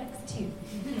failaholics too.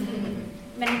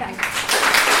 Many thanks.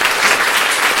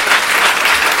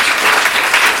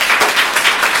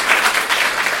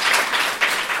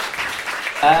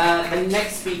 The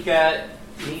next speaker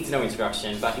needs no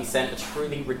introduction, but he sent a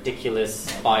truly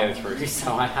ridiculous bio through,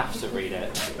 so I have to read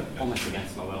it, almost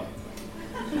against my will.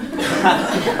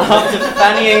 After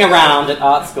fannying around at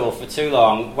art school for too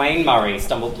long, Wayne Murray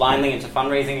stumbled blindly into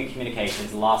fundraising and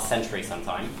communications last century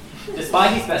sometime.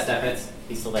 Despite his best efforts,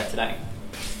 he's still there today.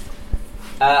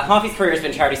 Half his career has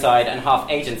been charity side and half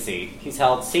agency. He's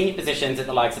held senior positions at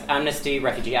the likes of Amnesty,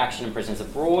 Refugee Action and Prisoners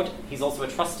Abroad. He's also a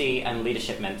trustee and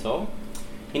leadership mentor.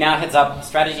 He now heads up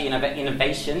strategy and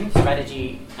innovation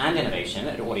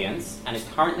at Audience, and is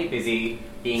currently busy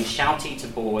being shouty to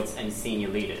boards and senior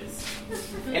leaders,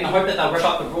 in the hope that they'll rip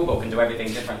up the rulebook and do everything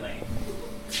differently.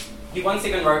 He once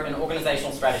even wrote an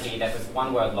organisational strategy that was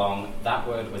one word long. That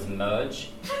word was merge.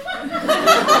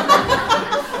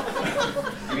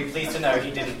 You'll be pleased to know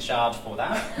he didn't charge for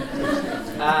that.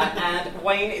 And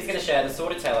Wayne is going to share the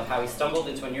sort of tale of how he stumbled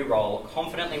into a new role,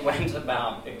 confidently went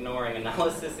about ignoring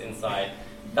analysis, insight,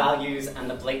 values, and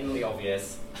the blatantly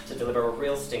obvious to deliver a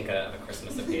real stinker of a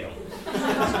Christmas appeal.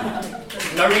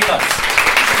 No refunds.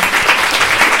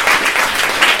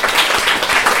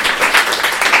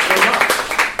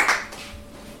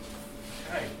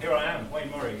 Okay, here I am,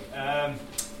 Wayne Murray. I'm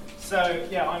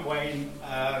Wayne.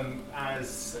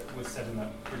 As was said in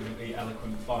that brilliantly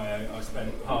eloquent bio, I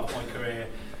spent half my career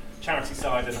charity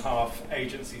side and half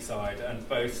agency side, and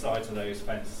both sides of those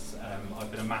fence I've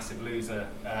been a massive loser,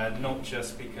 not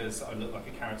just because I look like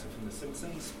a character from The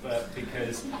Simpsons, but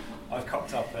because I've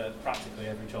cocked up at practically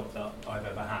every job that I've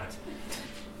ever had.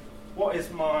 What is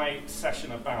my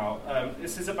session about?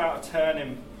 This is about a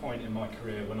turning point in my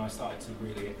career when I started to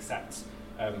really accept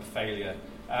failure.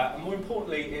 And more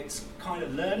importantly, it's kind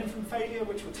of learning from failure,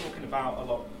 which we're talking about a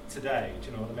lot today, do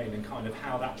you know what I mean? And kind of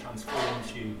how that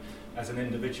transforms you as an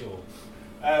individual.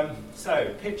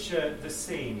 So, picture the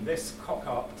scene. This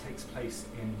cock-up takes place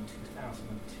in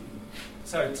 2002.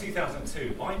 So,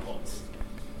 2002, iPods.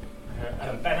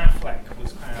 Ben Affleck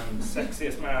was crowned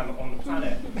sexiest man on the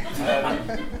planet.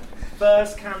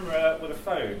 First camera with a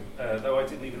phone, though I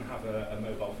didn't even have a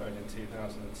mobile phone in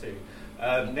 2002.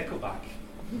 Nickelback.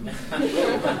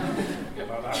 Forget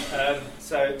about that.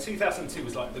 So 2002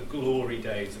 was like the glory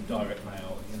days of direct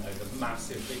mail. You know, the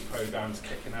massive big programs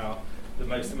kicking out the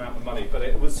most amount of money. But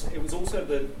it was also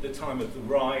the time of the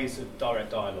rise of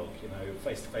direct dialogue,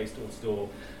 face-to-face, door-to-door,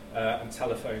 and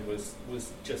telephone was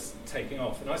just taking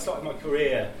off. And I started my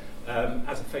career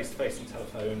as a face-to-face and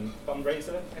telephone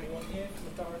fundraiser. Anyone here from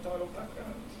a direct dialogue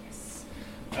background? Yes.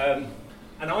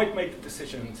 And I'd made the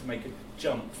decision to make a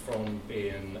jump from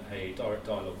being a direct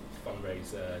dialogue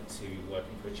fundraiser to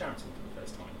working for a charity for the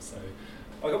first time. So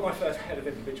I got my first head of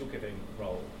individual giving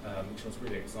role, which I was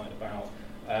really excited about.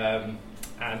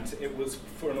 And it was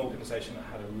for an organisation that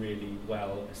had a really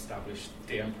well-established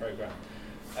DM programme.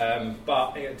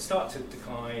 But it had started to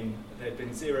decline. There had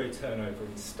been zero turnover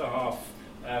in staff.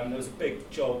 There was a big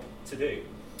job to do.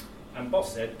 And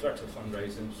boss said, Director of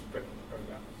Fundraising, break the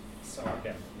programme. So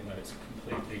again, it's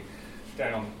completely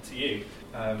down to you.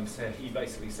 So he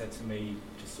basically said to me,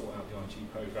 just sort out the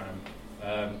IG programme,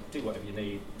 do whatever you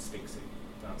need, speak soon,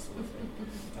 that sort of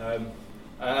thing.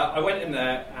 I went in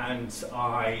there and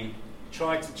I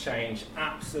tried to change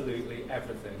absolutely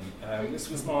everything. This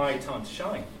was my time to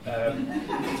shine,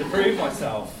 to prove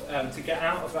myself, to get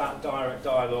out of that direct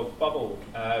dialogue bubble.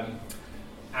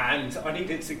 And I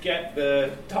needed to get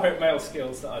the direct mail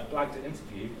skills that I'd blagged at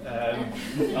interview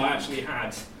I actually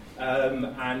had,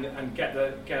 and get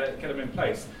them in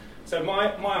place. So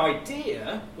my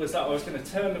idea was that I was going to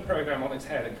turn the programme on its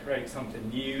head and create something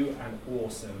new and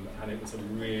awesome, and it was a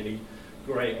really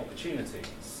great opportunity.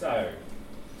 So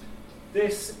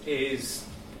this is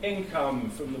income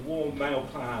from the Warm Mail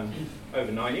Plan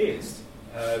over 9 years.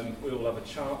 We all have a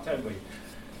chart, don't we?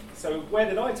 So where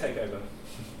did I take over?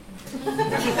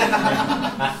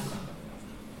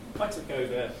 I took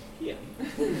over here.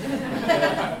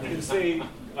 You can see,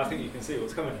 I think you can see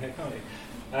what's coming here, can't you?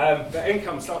 The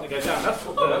income's starting to go down. That's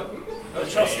what the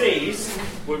trustees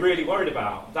were really worried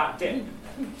about, that dip.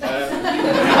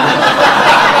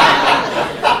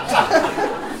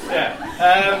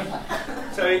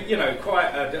 So, quite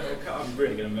I'm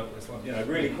really going to milk this one,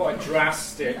 really quite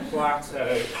drastic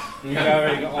plateau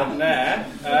going on there.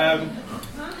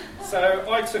 So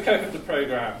I took over the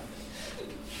programme.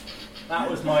 That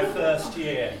was my first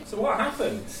year. So what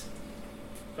happened?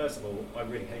 First of all, I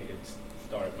really hated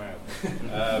direct mail.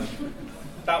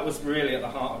 That was really at the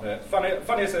heart of it.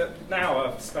 Funny is that now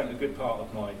I've spent a good part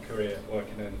of my career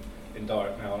working in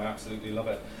direct mail, and I absolutely love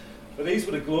it. But these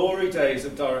were the glory days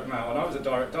of direct mail, and I was a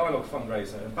direct dialogue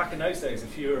fundraiser. And back in those days,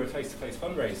 if you were a face-to-face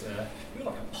fundraiser, you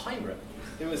were like a pirate.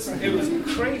 It was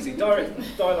crazy. Direct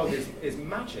dialogue is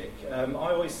magic. I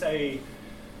always say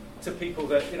to people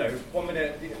that 1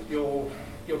 minute you're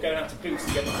going out to Boots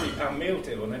to get the £3 meal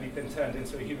deal, and then you've been turned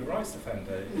into a human rights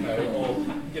defender. Or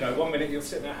 1 minute you're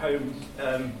sitting at home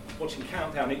watching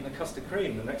Countdown, eating a custard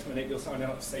cream. The next minute you're signing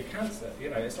up to save cancer.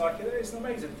 It's like it's an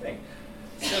amazing thing.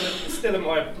 It's still in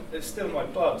my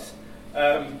blood.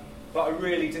 But I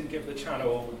really didn't give the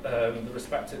channel the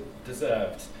respect it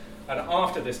deserved. And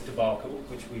after this debacle,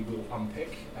 which we will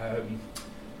unpick,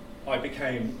 I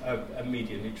became a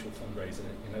media-neutral fundraiser.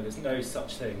 There's no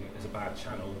such thing as a bad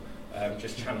channel,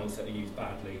 just channels that are used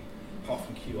badly, apart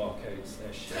from QR codes,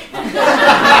 they're shit.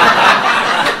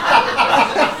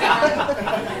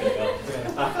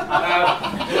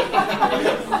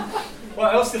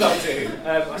 What else did I do?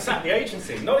 I sat in the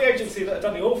agency, not the agency that had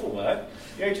done the awful work,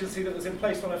 the agency that was in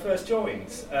place when I first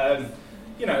joined.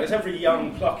 As every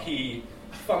young, plucky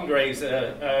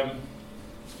fundraiser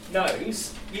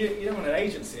knows, you don't want an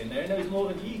agency in there who knows more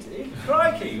than you do.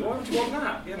 Crikey, why would you want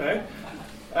that?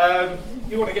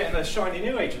 You want to get in a shiny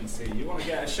new agency. You want to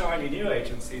get a shiny new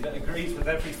agency that agrees with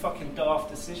every fucking daft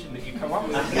decision that you come up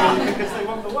with because they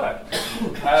want the work.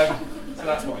 So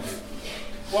that's what I did.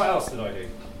 What else did I do?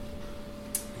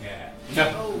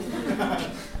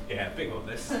 Yeah, big on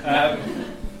this.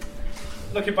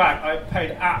 Looking back, I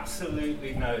paid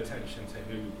absolutely no attention to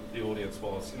who the audience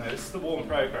was. This is the Warm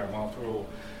programme, after all.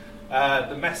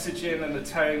 The messaging and the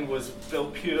tone was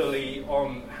built purely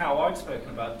on how I'd spoken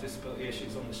about disability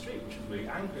issues on the street, which was really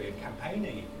angry and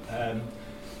campaigny.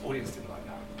 Audience didn't like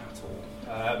that at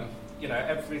all.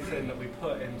 Everything that we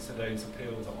put into those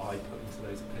appeals, or I put into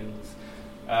those appeals,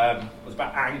 was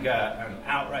about anger and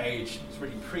outrage. It was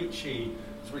really preachy,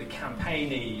 it was really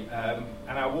campaigny, and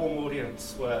our warm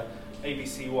audience were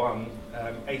ABC One,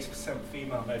 80%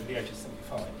 female over the age of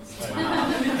 75. So,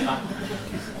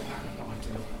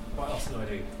 what else did I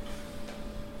do?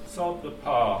 Sod the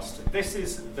past. This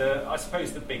is I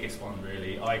suppose the biggest one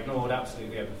really. I ignored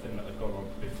absolutely everything that had gone on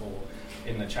before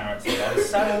in the charity. I was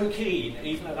so keen,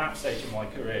 even at that stage in my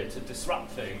career, to disrupt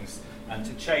things and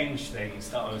to change things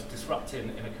that I was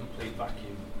disrupting in a complete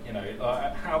vacuum.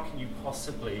 How can you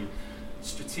possibly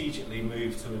strategically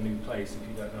move to a new place if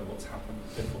you don't know what's happened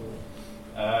before?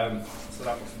 So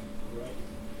that Great.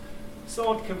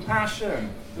 Sod compassion.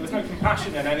 There was no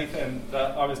compassion in anything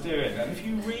that I was doing. And if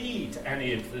you read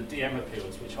any of the DM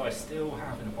appeals, which I still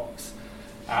have in a box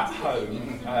at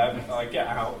home, I get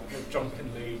out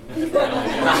drunkenly,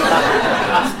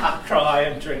 cry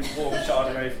and drink warm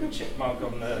Chardonnay from Chip mug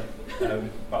on the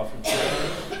bathroom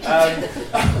floor.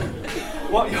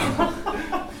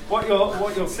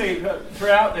 What you'll see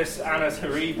throughout this Annus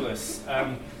Horribilis,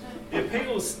 the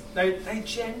appeals, they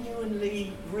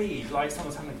genuinely read like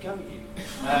someone's having a go at you.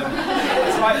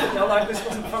 It's like this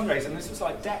wasn't fundraising, this was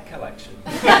like debt collection.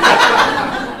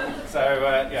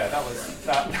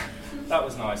 That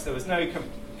was nice. There was no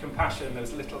compassion, there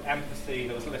was little empathy,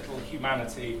 there was little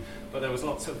humanity, but there was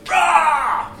lots of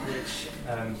rah, which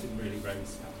didn't really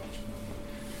raise that much.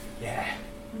 Yeah.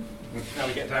 Now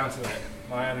we get down to it.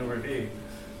 My annual review.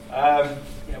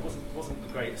 It wasn't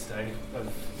the greatest day of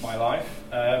my life.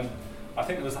 I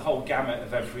think there was a whole gamut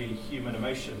of every human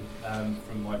emotion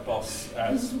from my boss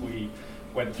as we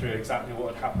went through exactly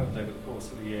what had happened over the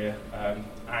course of the year.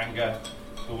 Anger,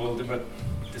 bewilderment,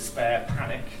 despair,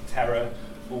 panic, terror,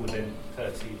 all within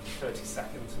 30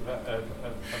 seconds of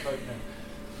opening.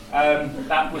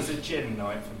 That was a gin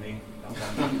night for me.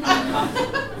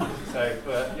 But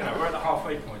we're at the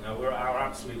halfway point now. We're at our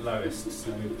absolute lowest,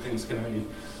 so things can only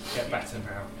get better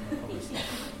now, I promise.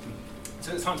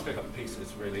 So it's time to pick up the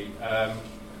pieces, really.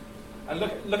 And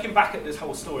looking back at this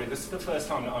whole story, this is the first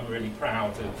time that I'm really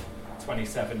proud of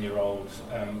 27-year-old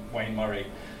Wayne Murray.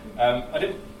 I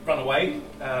didn't run away.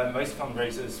 Most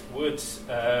fundraisers would,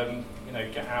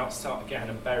 get out, start again,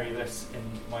 and bury this in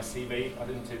my CV. I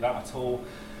didn't do that at all.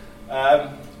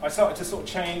 I started to sort of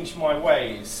change my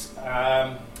ways.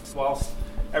 Whilst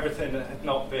everything had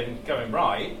not been going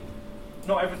right,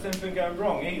 not everything's been going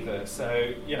wrong either.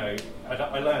 So,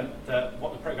 I learned that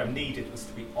what the programme needed was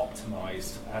to be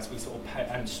optimised as we sort of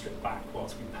and stripped back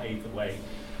whilst we paved the way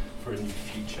for a new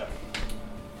future.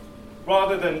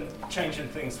 Rather than changing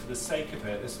things for the sake of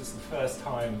it, this was the first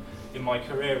time in my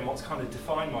career, and what's kind of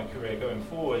defined my career going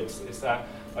forwards is that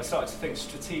I started to think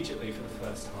strategically for the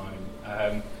first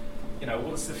time.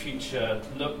 What does the future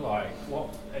look like?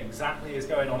 What exactly is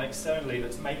going on externally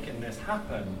that's making this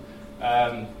happen?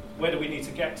 Where do we need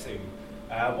to get to?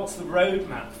 What's the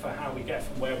roadmap for how we get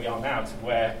from where we are now to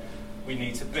where we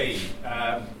need to be?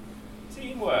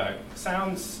 Teamwork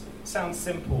sounds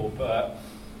simple, but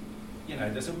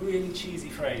there's a really cheesy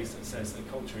phrase that says that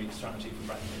culture eats strategy for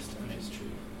breakfast, and it's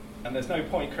true. And there's no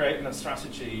point creating a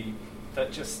strategy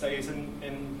that just stays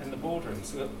in the boardroom.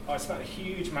 So I spent a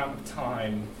huge amount of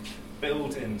time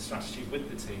building strategy with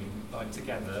the team, like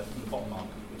together from the bottom up,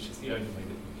 which is the only way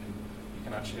that you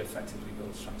can actually effectively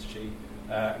build strategy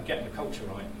and getting the culture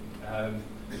right.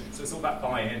 So it's all about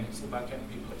buy-in, it's all about getting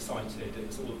people excited,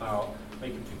 it's all about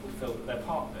making people feel that they're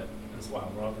part of it as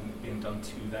well, rather than it being done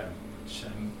to them, which a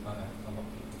lot of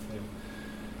people feel.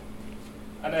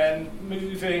 And then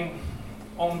moving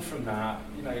on from that,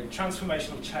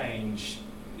 transformational change,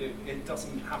 it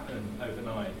doesn't happen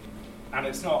overnight. And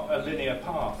it's not a linear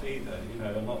path either.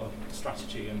 A lot of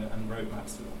strategy and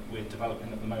roadmaps that we're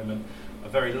developing at the moment are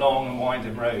very long and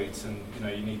winding roads, and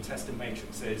you need testing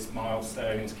matrices,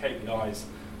 milestones, KPIs,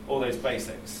 all those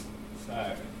basics. So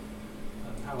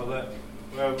have a look.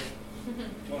 Well, do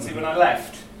you want to see when I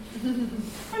left?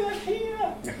 I left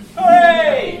here.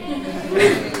 Hooray!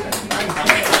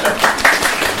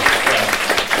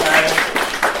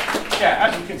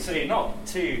 As you can see, not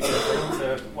too different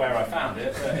to where I found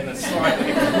it, but in a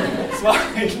slightly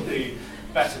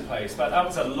better place. But that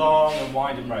was a long and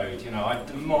winding road. I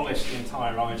demolished the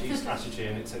entire IG strategy,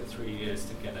 and it took 3 years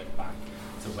to get it back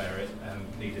to where it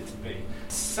needed to be.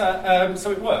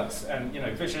 So it works, and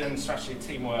vision, strategy,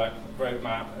 teamwork,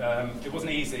 roadmap. It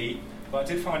wasn't easy, but I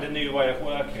did find a new way of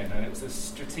working, and it was a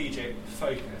strategic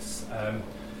focus.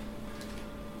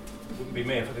 It wouldn't be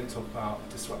me if I didn't talk about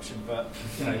disruption, but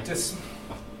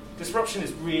disruption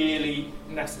is really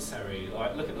necessary.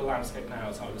 Like, look at the landscape now,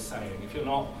 as I was saying. If you're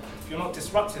not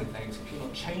disrupting things, if you're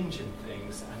not changing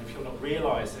things, and if you're not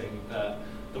realising that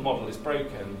the model is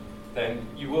broken, then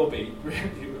you will be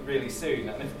really, really soon.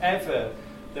 And if ever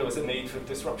there was a need for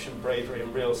disruption, bravery,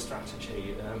 and real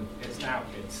strategy, it's now,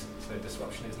 kids. So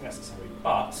disruption is necessary.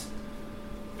 But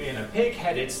being a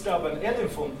pig-headed, stubborn,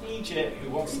 ill-informed idiot who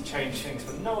wants to change things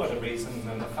for no other reason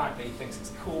than the fact that he thinks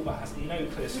it's cool but has no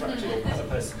clear strategy as a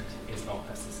person is not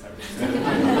necessary. So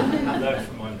I learn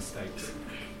from my mistakes.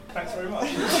 Thanks very much.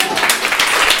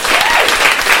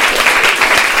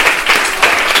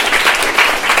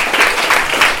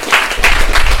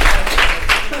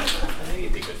 I knew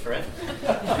you'd be good for it.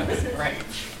 Great.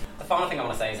 The final thing I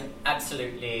want to say is an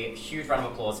absolutely huge round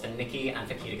of applause for Nikki and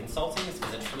for Kita Consulting. This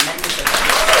was a tremendous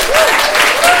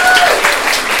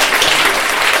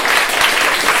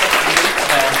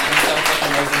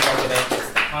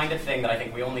It's the kind of thing that I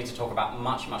think we all need to talk about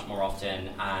much, much more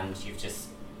often, and you've just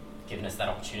given us that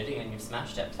opportunity and you've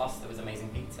smashed it. Plus, there was amazing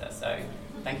pizza, so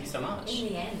thank you so much. In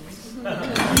the end,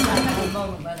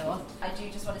 I do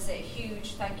just want to say a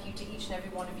huge thank you to each and every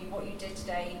one of you. What you did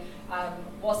today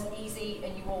wasn't easy,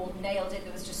 and you all nailed it.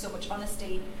 There was just so much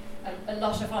honesty, a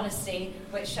lot of honesty,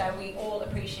 which we all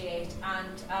appreciate.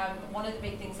 And one of the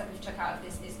big things that we've took out of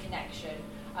this is connection.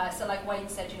 So like Wayne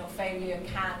said, failure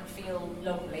can feel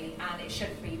lonely, and it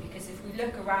shouldn't be, because if we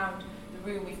look around the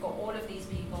room, we've got all of these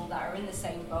people that are in the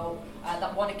same boat,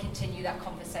 that want to continue that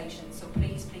conversation. So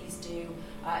please do.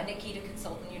 And at Kita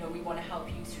Consultant, we want to help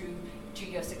you through to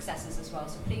your successes as well.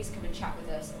 So please come and chat with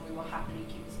us, and we will happily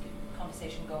keep this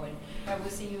conversation going. We'll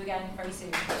see you again very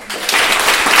soon.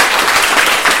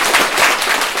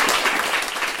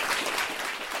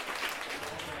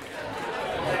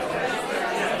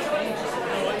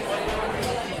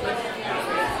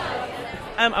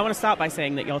 I want to start by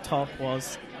saying that your talk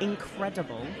was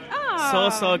incredible. Oh,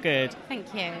 So good.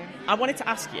 Thank you. I wanted to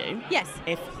ask you Yes.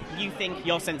 if you think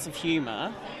your sense of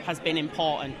humour has been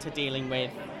important to dealing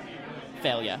with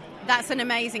failure. That's an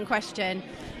amazing question.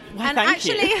 Well, and thank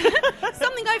actually, you.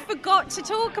 something I forgot to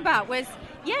talk about was,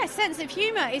 sense of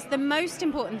humour is the most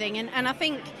important thing. And I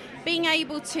think being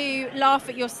able to laugh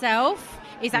at yourself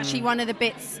is actually one of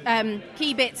the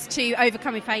key bits to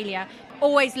overcoming failure.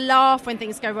 Always laugh when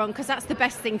things go wrong, because that's the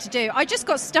best thing to do. I just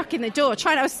got stuck in the door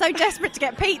I was so desperate to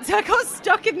get pizza. I got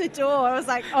stuck in the door. I was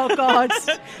like, oh God.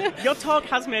 Your talk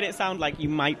has made it sound like you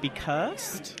might be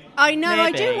cursed. I know,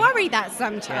 Maybe. I do worry that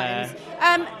sometimes.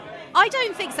 I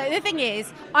don't think so. The thing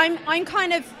is, I'm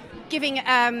kind of giving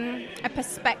a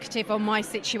perspective on my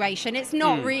situation. It's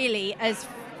not really as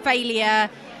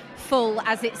failure-full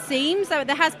as it seems. So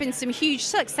there has been some huge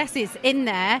successes in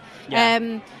there.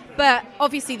 Yeah. But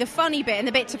obviously the funny bit and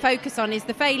the bit to focus on is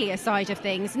the failure side of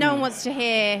things. No one wants to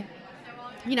hear,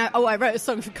 I wrote a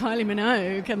song for Kylie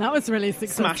Minogue and that was really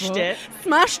successful.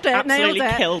 Smashed it, Absolutely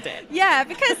nailed it. killed it. Yeah,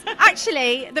 because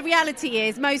actually the reality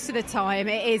is most of the time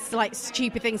it is like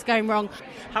stupid things going wrong.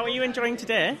 How are you enjoying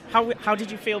today? How did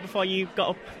you feel before you got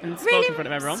up and spoke in front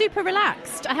of everyone? Super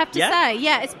relaxed, I have to say.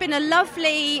 Yeah, it's been a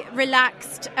lovely,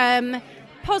 relaxed,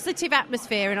 positive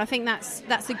atmosphere, and I think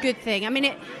that's a good thing. I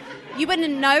mean, you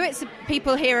wouldn't know it's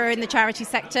people here are in the charity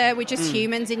sector. We're just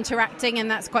humans interacting,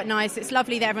 and that's quite nice. It's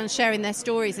lovely that everyone's sharing their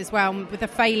stories as well. With the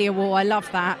failure wall, I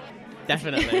love that.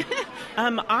 Definitely.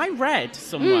 I read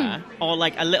somewhere, or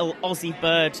like a little Aussie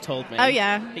bird told me. Oh,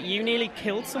 yeah. That you nearly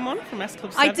killed someone from S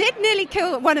Club 7. I did nearly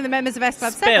kill one of the members of S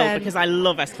Club 7. Spill, because I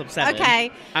love S Club 7.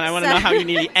 Okay. And I want to know how you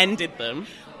nearly ended them.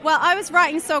 Well, I was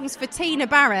writing songs for Tina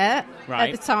Barrett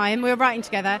Right. at the time. We were writing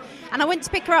together. And I went to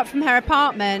pick her up from her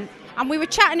apartment. And we were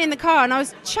chatting in the car, and I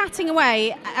was chatting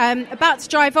away, about to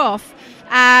drive off,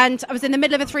 and I was in the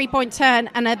middle of a three-point turn,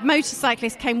 and a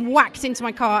motorcyclist came whacked into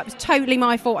my car. It was totally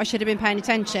my fault. I should have been paying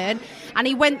attention. And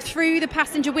he went through the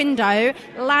passenger window,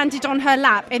 landed on her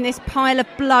lap in this pile of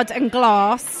blood and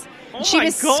glass. Oh She my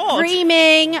was God.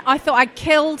 screaming. I thought I'd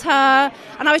killed her.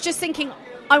 And I was just thinking,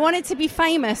 I wanted to be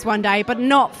famous one day, but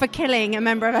not for killing a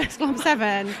member of S Club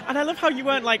 7. And I love how you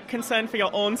weren't like concerned for your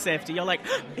own safety. You're like,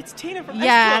 it's Tina from S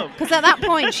Yeah, Club. because at that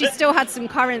point she still had some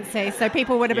currency, so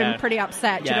people would have been pretty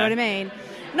upset. Do you know Yeah. what I mean?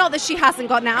 Not that she hasn't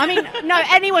got now. I mean, no,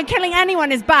 killing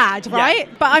anyone is bad, right?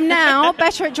 Yeah. But I'm now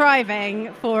better at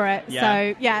driving for it. Yeah.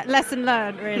 So, yeah, lesson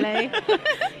learned, really.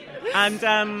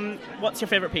 And what's your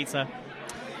favourite pizza?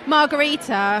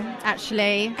 Margarita,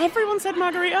 actually. Everyone said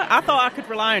margarita. I thought I could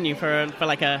rely on you for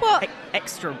like a Well,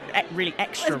 really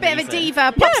extra. It's a bit of a reason.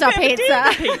 diva pop-up a bit pizza. Of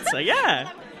a diva pizza. Yeah.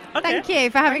 Okay. Thank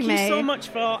you for having Thank me. you so much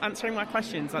for answering my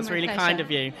questions. That's My really pleasure. kind of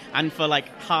you, and for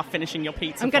like half finishing your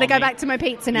pizza. I'm going to for go me. back to my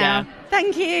pizza now. Yeah.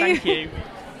 Thank you. Thank you.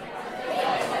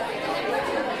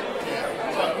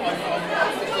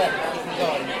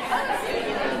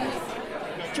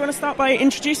 Do you want to start by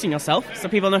introducing yourself so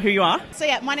people know who you are? So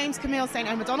yeah, my name's Camille St.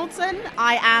 Omer Donaldson.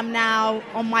 I am now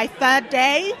on my third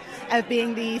day of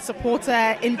being the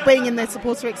supporter in the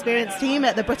supporter experience team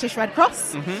at the British Red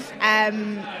Cross. I've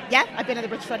been at the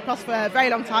British Red Cross for a very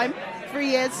long time, 3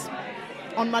 years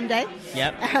on Monday.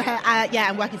 Yep.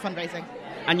 And working fundraising.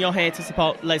 And you're here to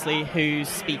support Leslie, who's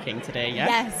speaking today, yeah?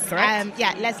 Yes. Correct?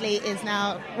 Leslie is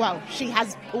now, she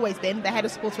has always been the head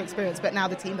of supporter experience, but now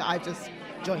the team that I've just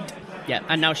joined. Yeah,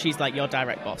 and now she's like your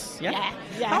direct boss, yeah?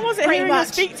 Yeah. How was it Pretty hearing her much.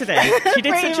 speak today? She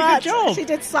did Pretty such a much. good job. She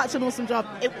did such an awesome job.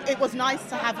 It was nice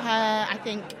to have her, I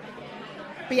think,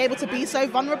 be able to be so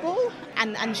vulnerable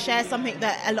and share something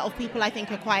that a lot of people, I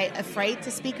think, are quite afraid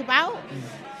to speak about.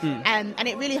 And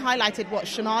it really highlighted what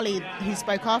Shonali, who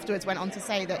spoke afterwards, went on to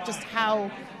say, that just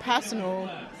how personal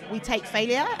we take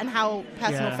failure and how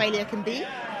personal failure can be.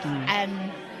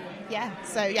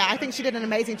 I think she did an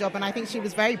amazing job, and I think she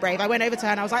was very brave. I went over to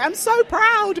her and I was like, I'm so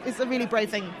proud. It's a really brave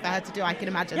thing for her to do, I can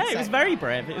imagine. Yeah, it was very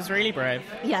brave. It was really brave.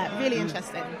 Yeah, really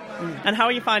interesting. And how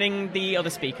are you finding the other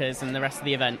speakers and the rest of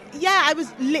the event? Yeah, I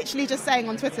was literally just saying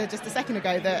on Twitter just a second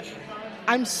ago that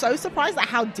I'm so surprised at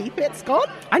how deep it's gone.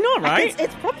 I know, right? Like,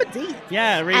 it's proper deep.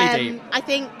 Yeah, really deep. I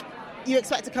think you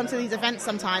expect to come to these events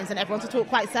sometimes and everyone to talk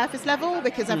quite surface level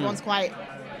because everyone's quite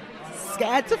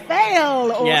scared to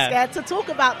fail or scared to talk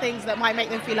about things that might make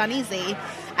them feel uneasy.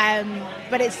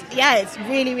 But it's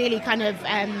really, really kind of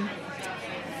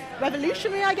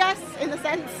revolutionary, I guess, in a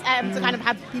sense, to kind of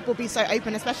have people be so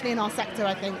open, especially in our sector.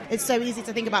 I think it's so easy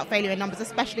to think about failure in numbers,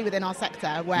 especially within our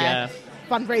sector where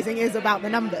fundraising is about the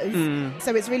numbers.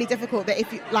 So it's really difficult that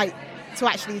if you like to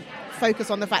actually focus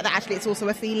on the fact that actually it's also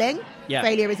a feeling.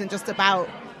 Failure isn't just about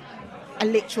a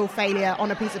literal failure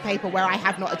on a piece of paper where I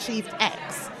have not achieved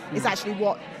X. It's actually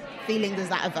what feeling does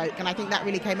that evoke, and I think that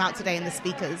really came out today in the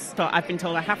speakers. So I've been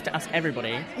told I have to ask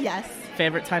everybody. Yes.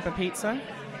 Favourite type of pizza?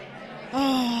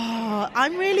 Oh,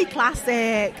 I'm really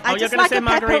classic. I just like a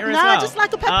margarita as well? No, I just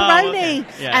like a pepperoni. Oh,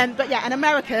 okay. Yeah. But yeah, an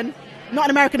American, not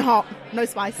an American hot, no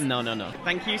spice. No.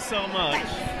 Thank you so much.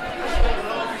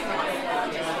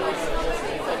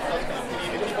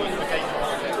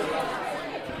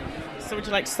 So would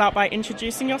you like to start by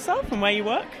introducing yourself and where you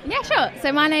work? Yeah, sure.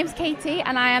 So my name's Katie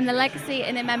and I am the Legacy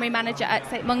and the Memory Manager at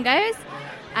St Mungo's,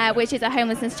 which is a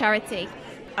homelessness charity.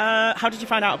 How did you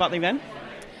find out about the event?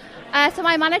 So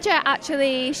my manager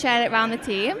actually shared it around the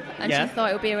team and she thought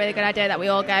it would be a really good idea that we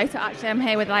all go. So actually I'm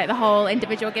here with like the whole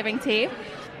individual giving team.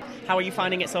 How are you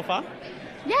finding it so far?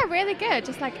 Yeah, really good.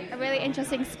 Just like a really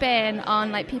interesting spin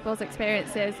on like people's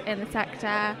experiences in the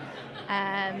sector.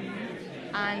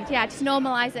 And yeah, just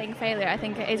normalising failure, I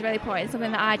think it is really important.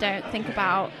 Something that I don't think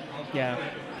about. Yeah.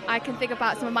 I can think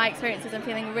about some of my experiences and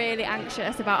feeling really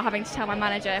anxious about having to tell my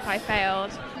manager if I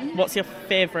failed. What's your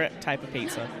favourite type of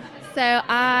pizza? So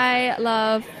I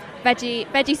love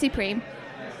veggie supreme.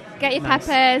 Get your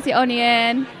peppers, your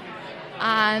onion,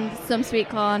 and some sweet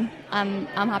corn, and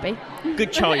I'm happy.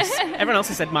 Good choice. Everyone else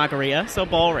has said margarita, so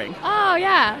boring. Oh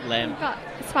yeah. Lame.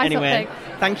 Anyway,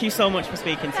 thank you so much for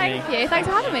speaking to me. Thank you. Thanks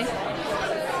for having me.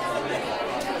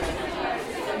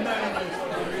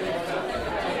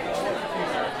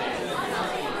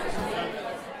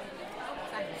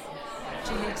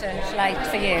 Like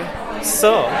for you.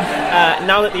 So,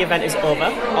 now that the event is over,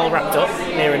 all wrapped up,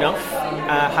 near enough,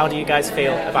 how do you guys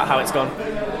feel about how it's gone?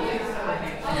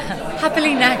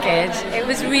 Happily knackered. It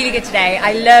was really good today.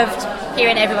 I loved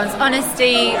hearing everyone's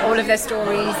honesty, all of their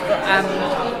stories,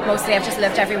 but mostly I've just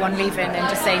loved everyone leaving and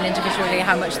just saying individually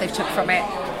how much they've took from it,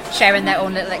 sharing their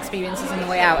own little experiences on the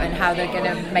way out and how they're going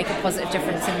to make a positive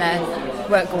difference in their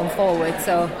work going forward.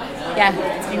 So yeah,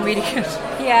 it's been really good.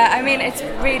 Yeah, I mean, it's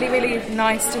really, really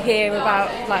nice to hear about,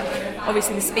 like,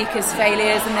 obviously the speakers'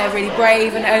 failures, and they're really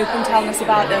brave and open telling us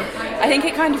about them. I think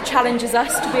it kind of challenges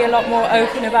us to be a lot more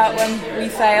open about when we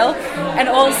fail, and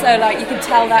also, like, you can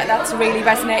tell that that's really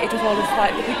resonated with all of,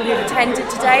 like, the people who've attended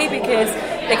today, because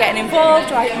they're getting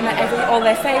involved, right, and all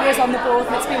their failures on the board,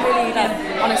 and it's been really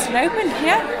honest and open.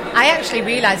 Yeah, I actually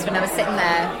realised when I was sitting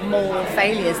there more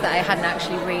failures that I hadn't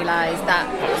actually realised that.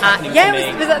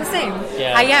 Was that the same?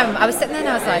 Yeah. I was sitting there and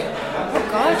I was like, oh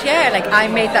god, yeah, like I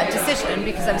made that decision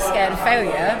because I was scared of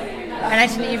failure, and I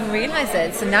didn't even realise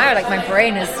it. So now, like, my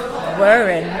brain is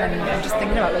whirring and I'm just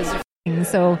thinking about loads of things.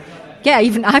 So yeah,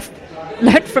 even I've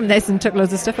learned from this and took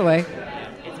loads of stuff away.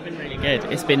 Good.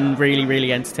 It's been really,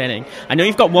 really entertaining. I know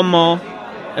you've got one more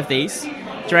of these. Do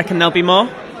you reckon there'll be more?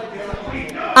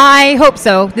 I hope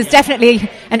so. There's definitely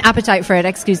an appetite for it,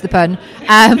 excuse the pun.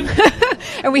 And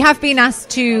we have been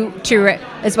asked to tour it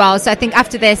as well. So I think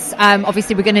after this,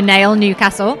 obviously we're going to nail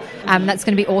Newcastle. That's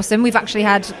going to be awesome. We've actually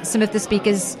had some of the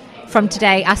speakers from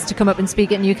today asked to come up and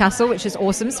speak at Newcastle, which is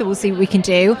awesome. So we'll see what we can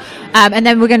do. And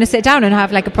then we're going to sit down and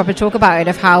have like a proper talk about it,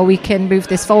 of how we can move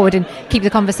this forward and keep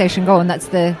the conversation going. That's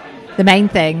the main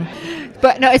thing.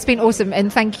 But no, it's been awesome,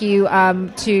 and thank you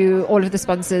to all of the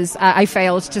sponsors. I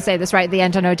failed to say this right at the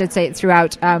end. I know I did say it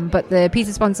throughout, but the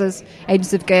pizza sponsors,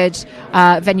 Agents of Good,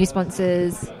 venue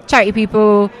sponsors, charity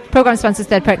people, program sponsors,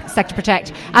 Third Sector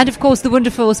Protect, and of course the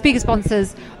wonderful speaker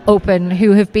sponsors, Open,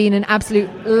 who have been an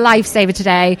absolute lifesaver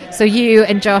today. So you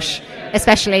and Josh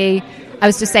especially, I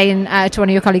was just saying to one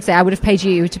of your colleagues there, I would have paid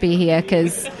you to be here,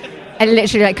 because I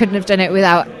literally couldn't have done it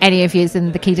without any of you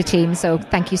in the Kida team. So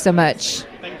thank you so much.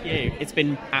 Thank Thank you. It's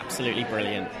been absolutely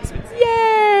brilliant.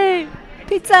 Yay!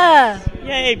 Pizza!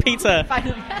 Yay, pizza!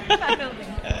 Finally.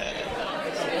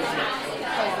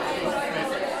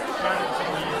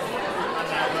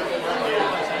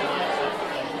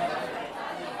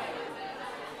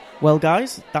 Well,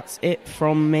 guys, that's it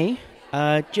from me.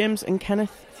 James and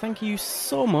Kenneth, thank you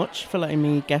so much for letting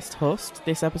me guest host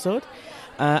this episode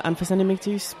and for sending me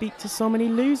to speak to so many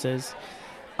losers.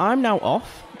 I'm now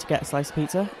off to get a slice of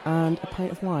pizza and a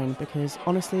pint of wine because,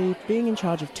 honestly, being in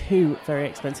charge of 2 very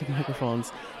expensive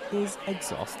microphones is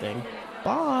exhausting.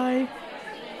 Bye!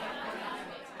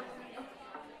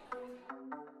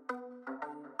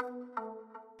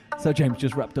 So James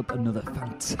just wrapped up another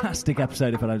fantastic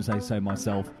episode, if I don't say so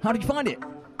myself. How did you find it?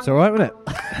 It's all right, wasn't it?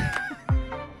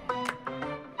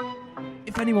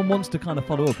 If anyone wants to kind of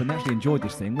follow up and actually enjoy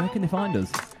this thing, where can they find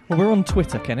us? Well, we're on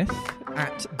Twitter, Kenneth,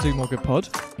 at Do More Good Pod.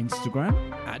 Instagram,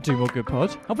 at Do More Good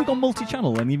Pod. Have we gone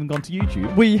multi-channel and even gone to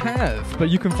YouTube? We have, but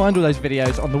you can find all those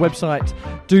videos on the website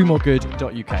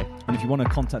domoregood.uk. And if you want to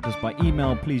contact us by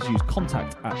email, please use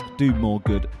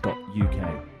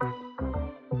contact@domoregood.uk.